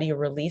like how do you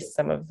release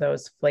some of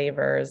those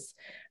flavors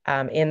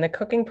in the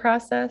cooking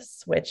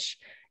process, which,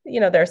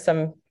 there's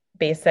some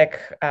basic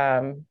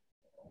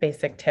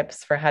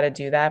tips for how to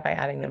do that by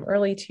adding them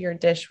early to your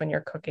dish when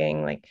you're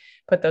cooking, like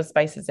put those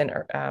spices in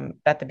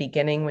at the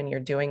beginning when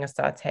you're doing a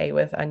saute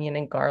with onion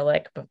and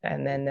garlic,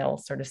 and then they'll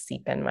sort of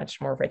seep in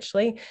much more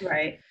richly.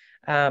 Right.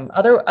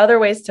 Other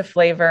ways to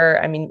flavor,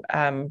 I mean,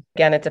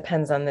 again, it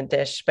depends on the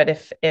dish, but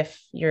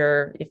if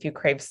you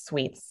crave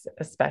sweets,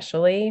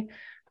 especially,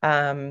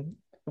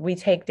 we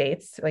take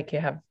dates, like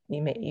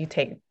you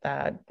take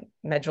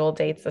medjool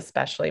dates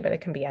especially, but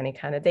it can be any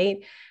kind of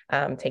date.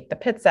 Take the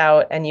pits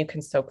out and you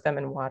can soak them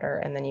in water,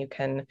 and then you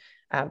can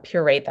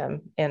puree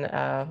them in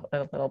a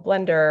little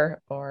blender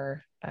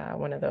or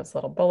one of those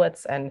little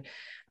bullets, and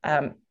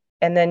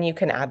then you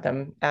can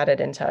add it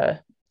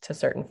into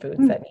certain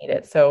foods that need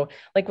it. So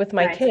like with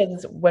my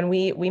kids, when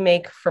we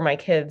make for my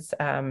kids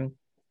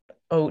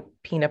oat,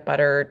 peanut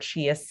butter,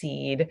 chia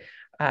seed,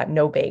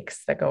 no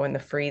bakes that go in the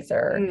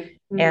freezer.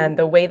 And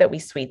the way that we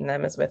sweeten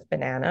them is with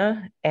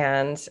banana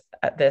and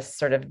this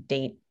sort of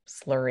date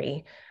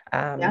slurry.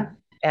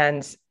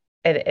 And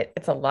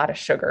it's a lot of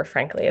sugar,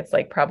 frankly. It's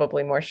like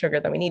probably more sugar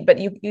than we need, but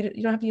you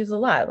don't have to use a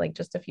lot. Like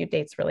just a few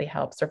dates really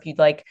helps. Or if you'd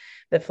like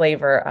the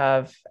flavor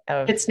of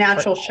it's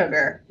natural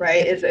sugar,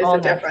 right? Is the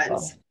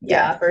difference.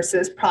 Yeah.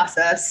 Versus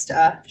processed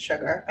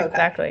sugar. Okay.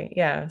 Exactly.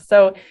 Yeah.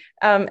 So,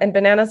 and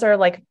bananas are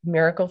like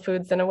miracle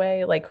foods in a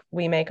way. Like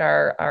we make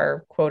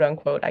our quote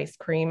unquote ice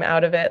cream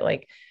out of it.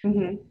 Like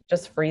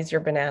just freeze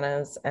your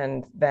bananas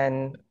and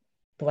then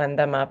blend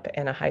them up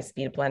in a high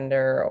speed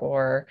blender,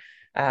 or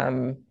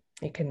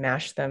you can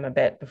mash them a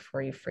bit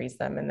before you freeze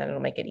them, and then it'll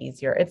make it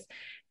easier.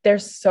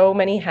 There's so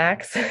many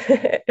hacks.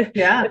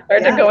 It's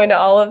hard to go into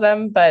all of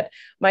them, but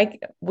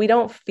we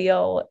don't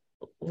feel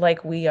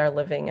like we are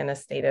living in a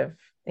state of,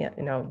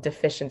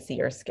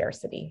 deficiency or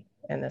scarcity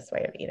in this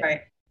way of eating.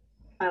 Right.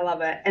 I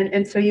love it.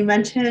 And so you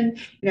mentioned,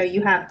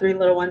 you have 3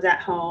 little ones at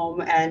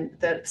home, and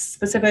the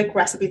specific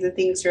recipes and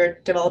things you're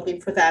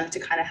developing for them to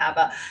kind of have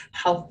a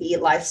healthy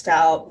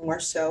lifestyle, more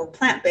so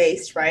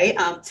plant-based, right?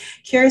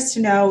 Curious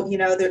to know,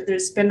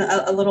 there's been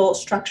a little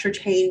structure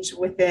change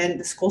within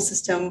the school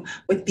system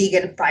with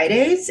Vegan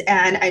Fridays.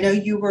 And I know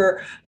you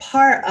were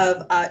part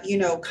of,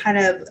 kind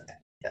of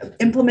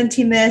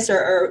implementing this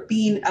or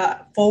being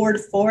forward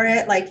for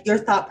it, like your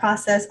thought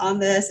process on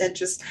this and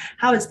just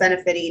how it's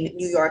benefiting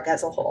New York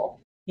as a whole.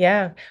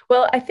 Yeah.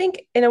 Well, I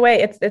think in a way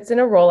it's in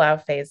a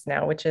rollout phase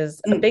now, which is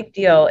a big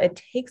deal.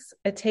 It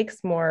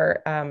takes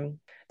more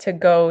to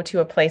go to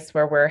a place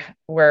where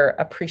we're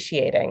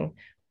appreciating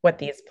what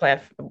these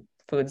plant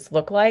foods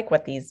look like,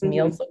 what these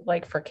meals look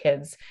like for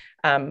kids.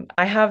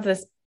 I have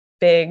this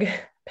big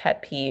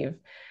pet peeve.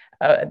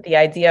 The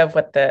idea of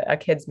what a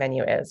kid's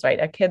menu is,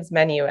 right? A kid's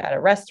menu at a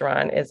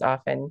restaurant is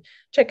often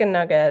chicken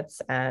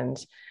nuggets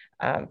and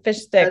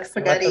fish sticks,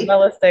 and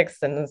mozzarella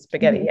sticks, and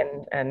spaghetti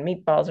and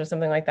meatballs or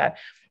something like that.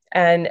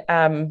 And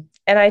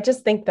I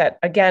just think that,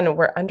 again,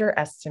 we're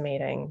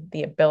underestimating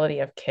the ability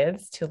of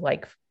kids to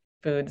like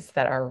foods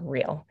that are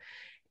real.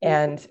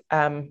 And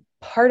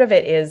part of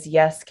it is,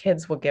 yes,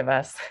 kids will give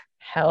us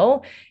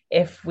hell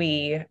if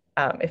we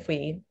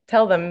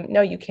tell them,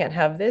 no, you can't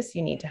have this,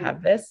 you need to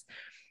have this.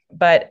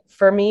 But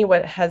for me,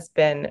 what has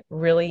been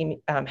really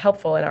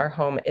helpful in our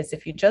home is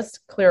if you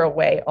just clear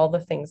away all the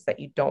things that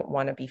you don't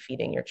want to be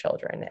feeding your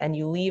children and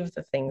you leave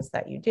the things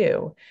that you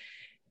do,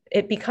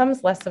 it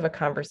becomes less of a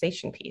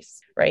conversation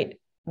piece, right?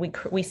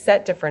 We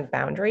set different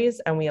boundaries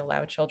and we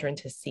allow children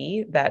to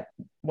see that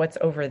what's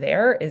over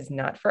there is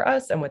not for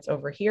us and what's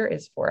over here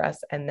is for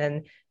us. And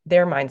then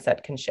their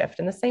mindset can shift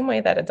in the same way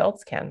that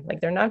adults can.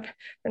 Like they're not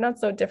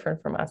so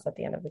different from us at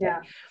the end of the day.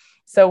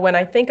 So when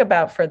I think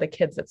about for the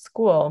kids at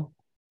school,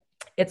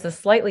 it's a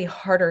slightly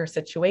harder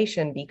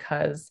situation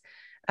because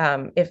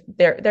if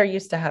they're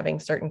used to having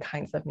certain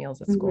kinds of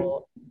meals at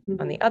school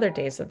on the other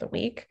days of the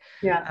week,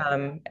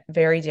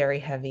 very dairy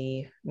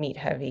heavy, meat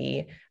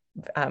heavy,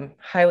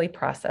 highly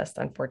processed,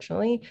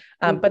 unfortunately,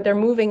 but they're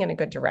moving in a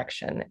good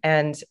direction.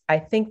 And I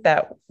think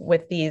that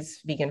with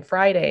these vegan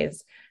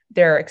Fridays,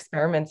 they're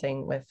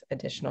experimenting with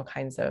additional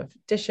kinds of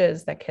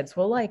dishes that kids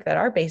will like that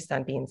are based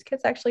on beans.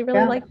 Kids actually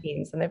really like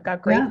beans and they've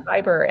got great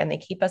fiber and they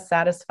keep us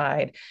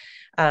satisfied.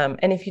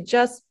 And if you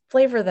just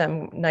flavor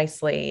them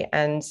nicely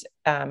and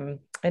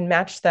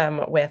match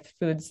them with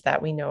foods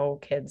that we know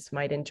kids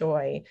might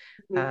enjoy,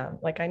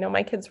 like I know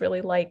my kids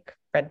really like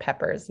red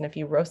peppers, and if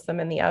you roast them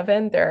in the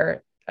oven,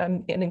 they're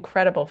an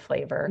incredible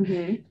flavor.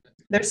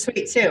 They're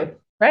sweet too.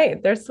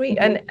 Right. They're sweet.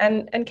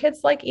 And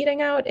kids like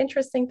eating out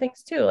interesting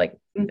things too. Like,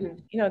 you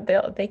know,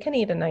 they can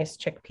eat a nice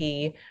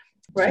chickpea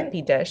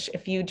dish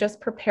if you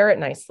just prepare it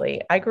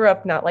nicely. I grew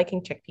up not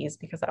liking chickpeas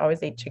because I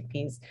always ate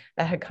chickpeas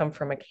that had come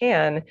from a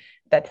can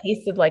that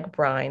tasted like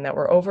brine, that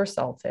were over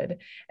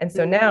salted. And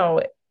so now,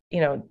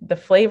 you know, the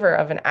flavor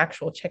of an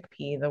actual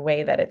chickpea, the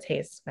way that it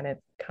tastes when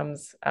it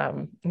comes,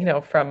 you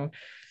know, from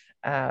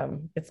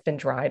it's been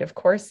dried, of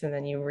course, and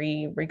then you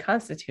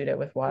reconstitute it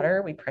with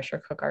water. We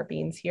pressure cook our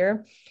beans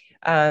here.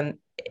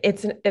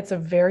 It's a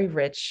very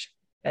rich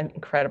and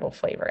incredible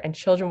flavor, and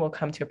children will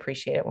come to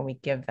appreciate it when we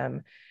give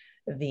them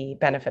the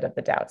benefit of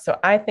the doubt. So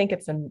I think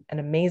it's an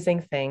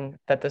amazing thing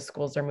that the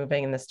schools are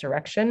moving in this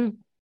direction,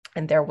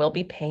 and there will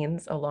be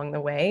pains along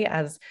the way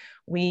as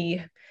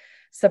we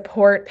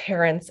support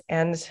parents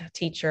and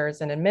teachers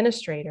and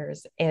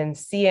administrators in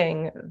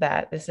seeing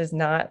that this is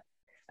not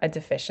a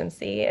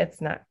deficiency.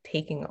 It's not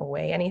taking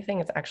away anything.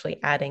 It's actually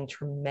adding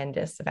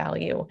tremendous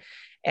value.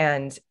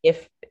 And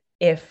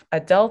if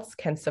adults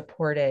can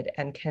support it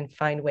and can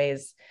find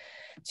ways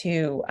to,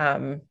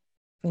 you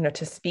know,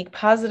 to speak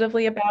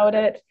positively about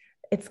it,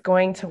 it's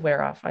going to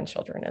wear off on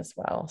children as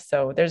well.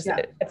 So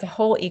it's a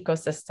whole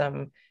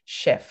ecosystem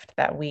shift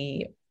that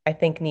I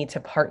think need to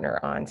partner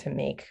on to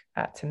make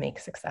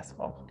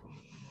successful.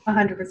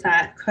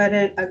 100%.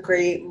 Couldn't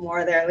agree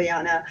more there,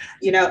 Lianna.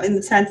 You know, in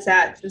the sense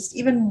that just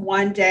even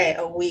one day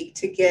a week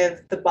to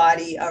give the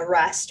body a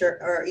rest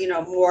or you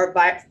know, more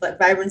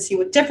vibrancy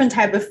with different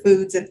type of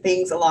foods and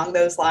things along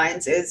those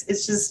lines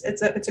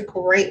it's a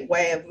great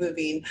way of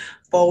moving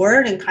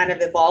forward and kind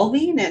of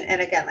evolving.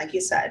 And again, like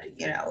you said,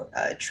 you know,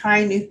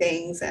 trying new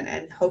things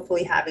and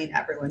hopefully having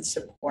everyone's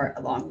support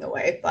along the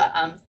way. But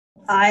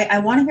I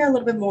want to hear a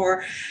little bit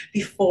more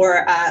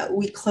before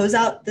we close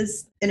out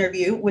this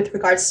interview with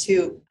regards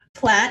to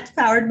Plant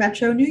Powered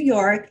Metro New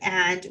York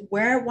and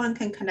where one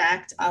can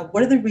connect.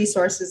 What are the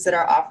resources that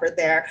are offered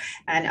there?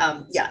 And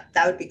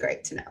that would be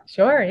great to know.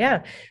 Sure.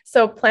 Yeah.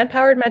 So Plant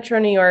Powered Metro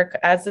New York,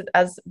 as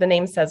the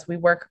name says, we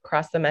work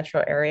across the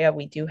metro area.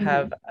 We do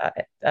have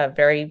a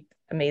very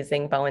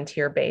amazing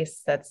volunteer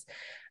base that's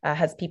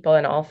has people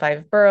in all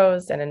 5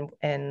 boroughs and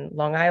in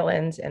Long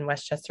Island and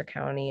Westchester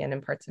County and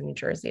in parts of New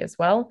Jersey as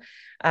well.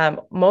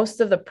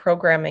 Most of the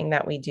programming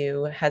that we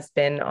do has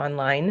been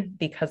online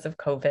because of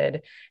COVID.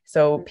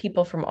 So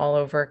people from all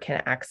over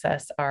can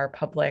access our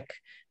public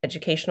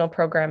educational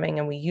programming.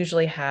 And we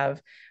usually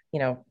have, you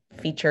know,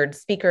 featured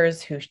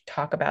speakers who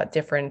talk about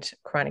different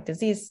chronic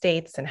disease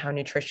states and how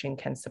nutrition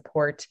can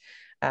support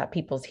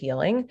people's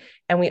healing.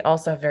 And we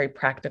also have very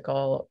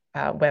practical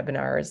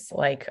webinars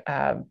like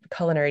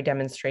culinary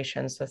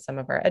demonstrations with some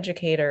of our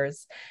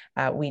educators.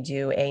 We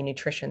do a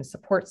nutrition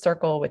support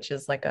circle, which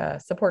is like a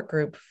support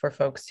group for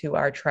folks who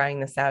are trying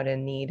this out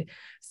and need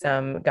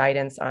some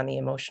guidance on the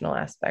emotional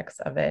aspects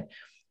of it.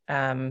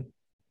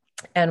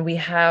 And we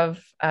have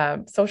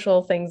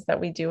social things that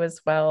we do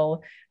as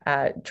well,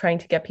 trying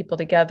to get people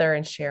together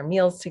and share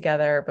meals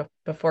together.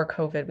 Before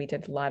COVID, we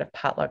did a lot of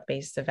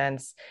potluck-based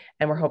events,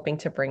 and we're hoping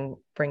to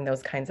bring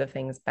those kinds of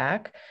things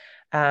back.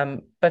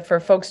 But for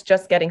folks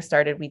just getting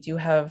started, we do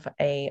have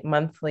a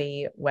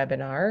monthly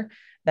webinar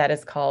that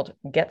is called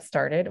Get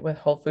Started with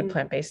Whole Food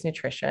Plant-Based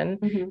Nutrition.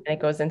 And it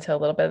goes into a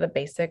little bit of the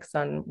basics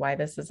on why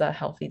this is a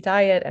healthy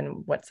diet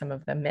and what some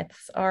of the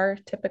myths are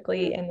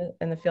typically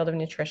in the field of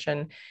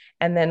nutrition,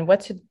 and then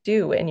what to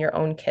do in your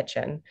own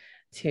kitchen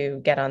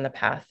to get on the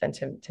path and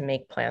to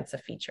make plants a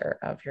feature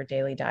of your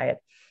daily diet.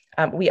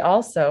 We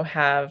also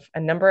have a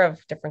number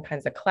of different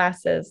kinds of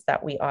classes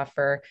that we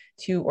offer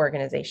to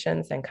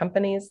organizations and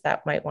companies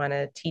that might want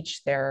to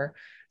teach their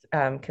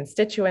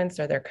constituents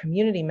or their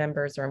community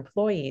members or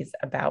employees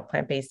about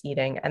plant-based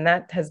eating. And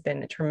that has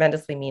been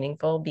tremendously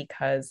meaningful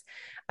because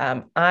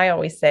I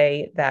always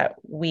say that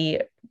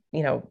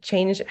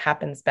change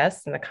happens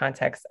best in the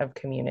context of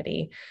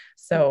community.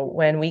 So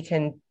when we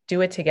can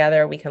do it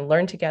together, we can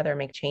learn together,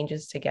 make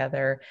changes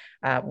together,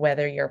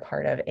 whether you're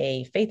part of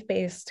a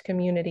faith-based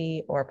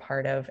community or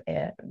part of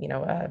a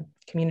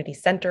community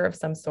center of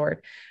some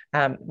sort.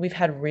 We've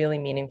had really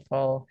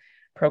meaningful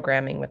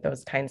programming with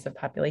those kinds of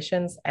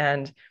populations.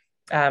 And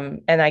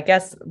I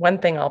guess one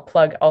thing I'll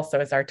plug also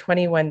is our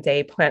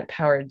 21-day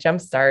plant-powered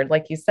jumpstart.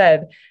 Like you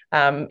said,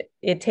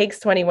 it takes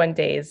 21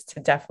 days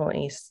to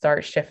definitely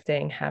start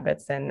shifting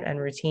habits and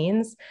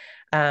routines.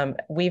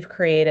 We've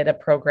created a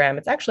program.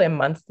 It's actually a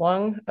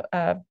month-long,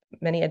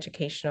 many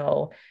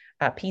educational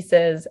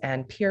pieces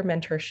and peer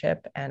mentorship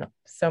and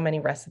so many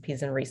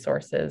recipes and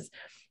resources.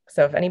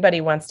 So if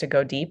anybody wants to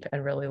go deep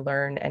and really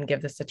learn and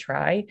give this a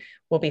try,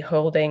 we'll be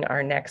holding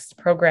our next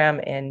program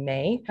in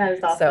May. That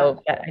is awesome.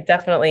 So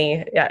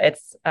definitely,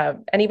 it's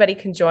anybody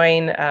can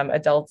join,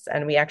 adults,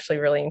 and we actually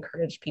really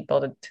encourage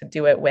people to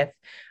do it with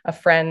a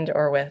friend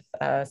or with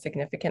a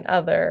significant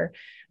other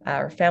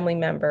or family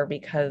member,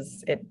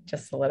 because it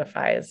just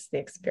solidifies the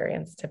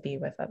experience to be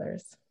with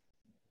others.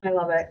 I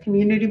love it.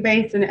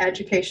 Community-based and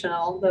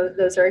educational.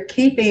 Those are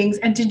key things.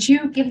 And did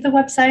you give the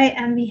website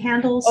and the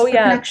handles for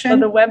connection? So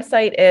the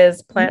website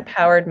is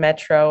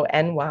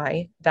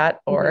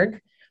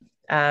plantpoweredmetrony.org.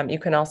 You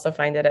can also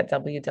find it at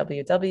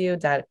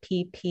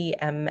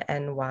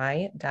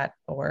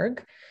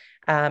www.ppmny.org.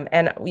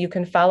 And you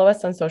can follow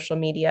us on social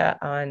media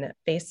on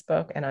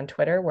Facebook and on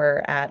Twitter.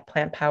 We're at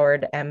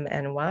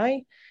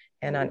plantpoweredmny.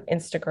 And on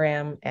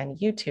Instagram and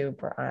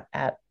YouTube, we're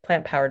at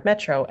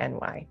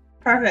plantpoweredmetrony.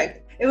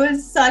 Perfect. It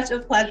was such a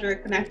pleasure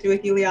connecting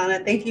with you,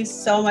 Lianna. Thank you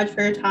so much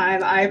for your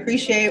time. I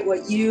appreciate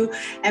what you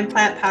and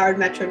Plant Powered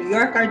Metro New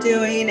York are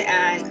doing,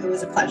 and it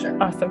was a pleasure.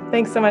 Awesome.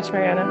 Thanks so much,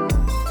 Mariana.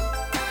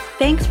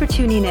 Thanks for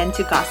tuning in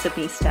to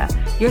Gossipnista.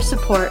 Your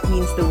support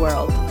means the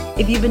world.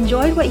 If you've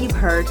enjoyed what you've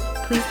heard,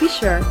 please be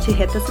sure to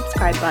hit the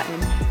subscribe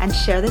button and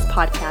share this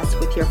podcast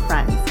with your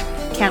friends.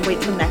 Can't wait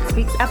till next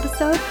week's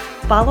episode?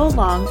 Follow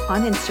along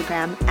on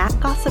Instagram at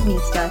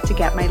Gossipnista to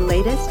get my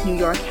latest New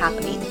York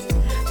happenings.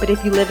 But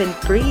if you live and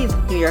breathe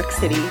New York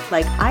City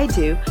like I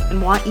do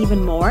and want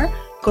even more,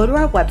 go to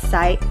our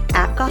website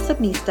at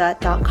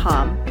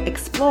gossipnista.com,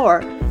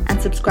 explore,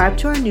 and subscribe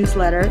to our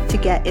newsletter to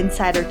get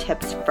insider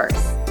tips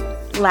first.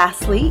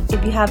 Lastly,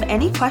 if you have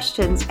any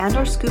questions and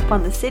or scoop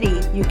on the city,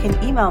 you can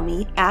email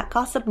me at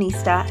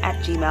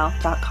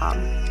gossipnista@gmail.com.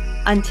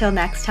 Until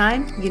next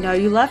time, you know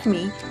you love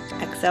me.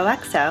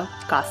 XOXO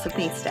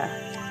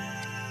Gossipnista.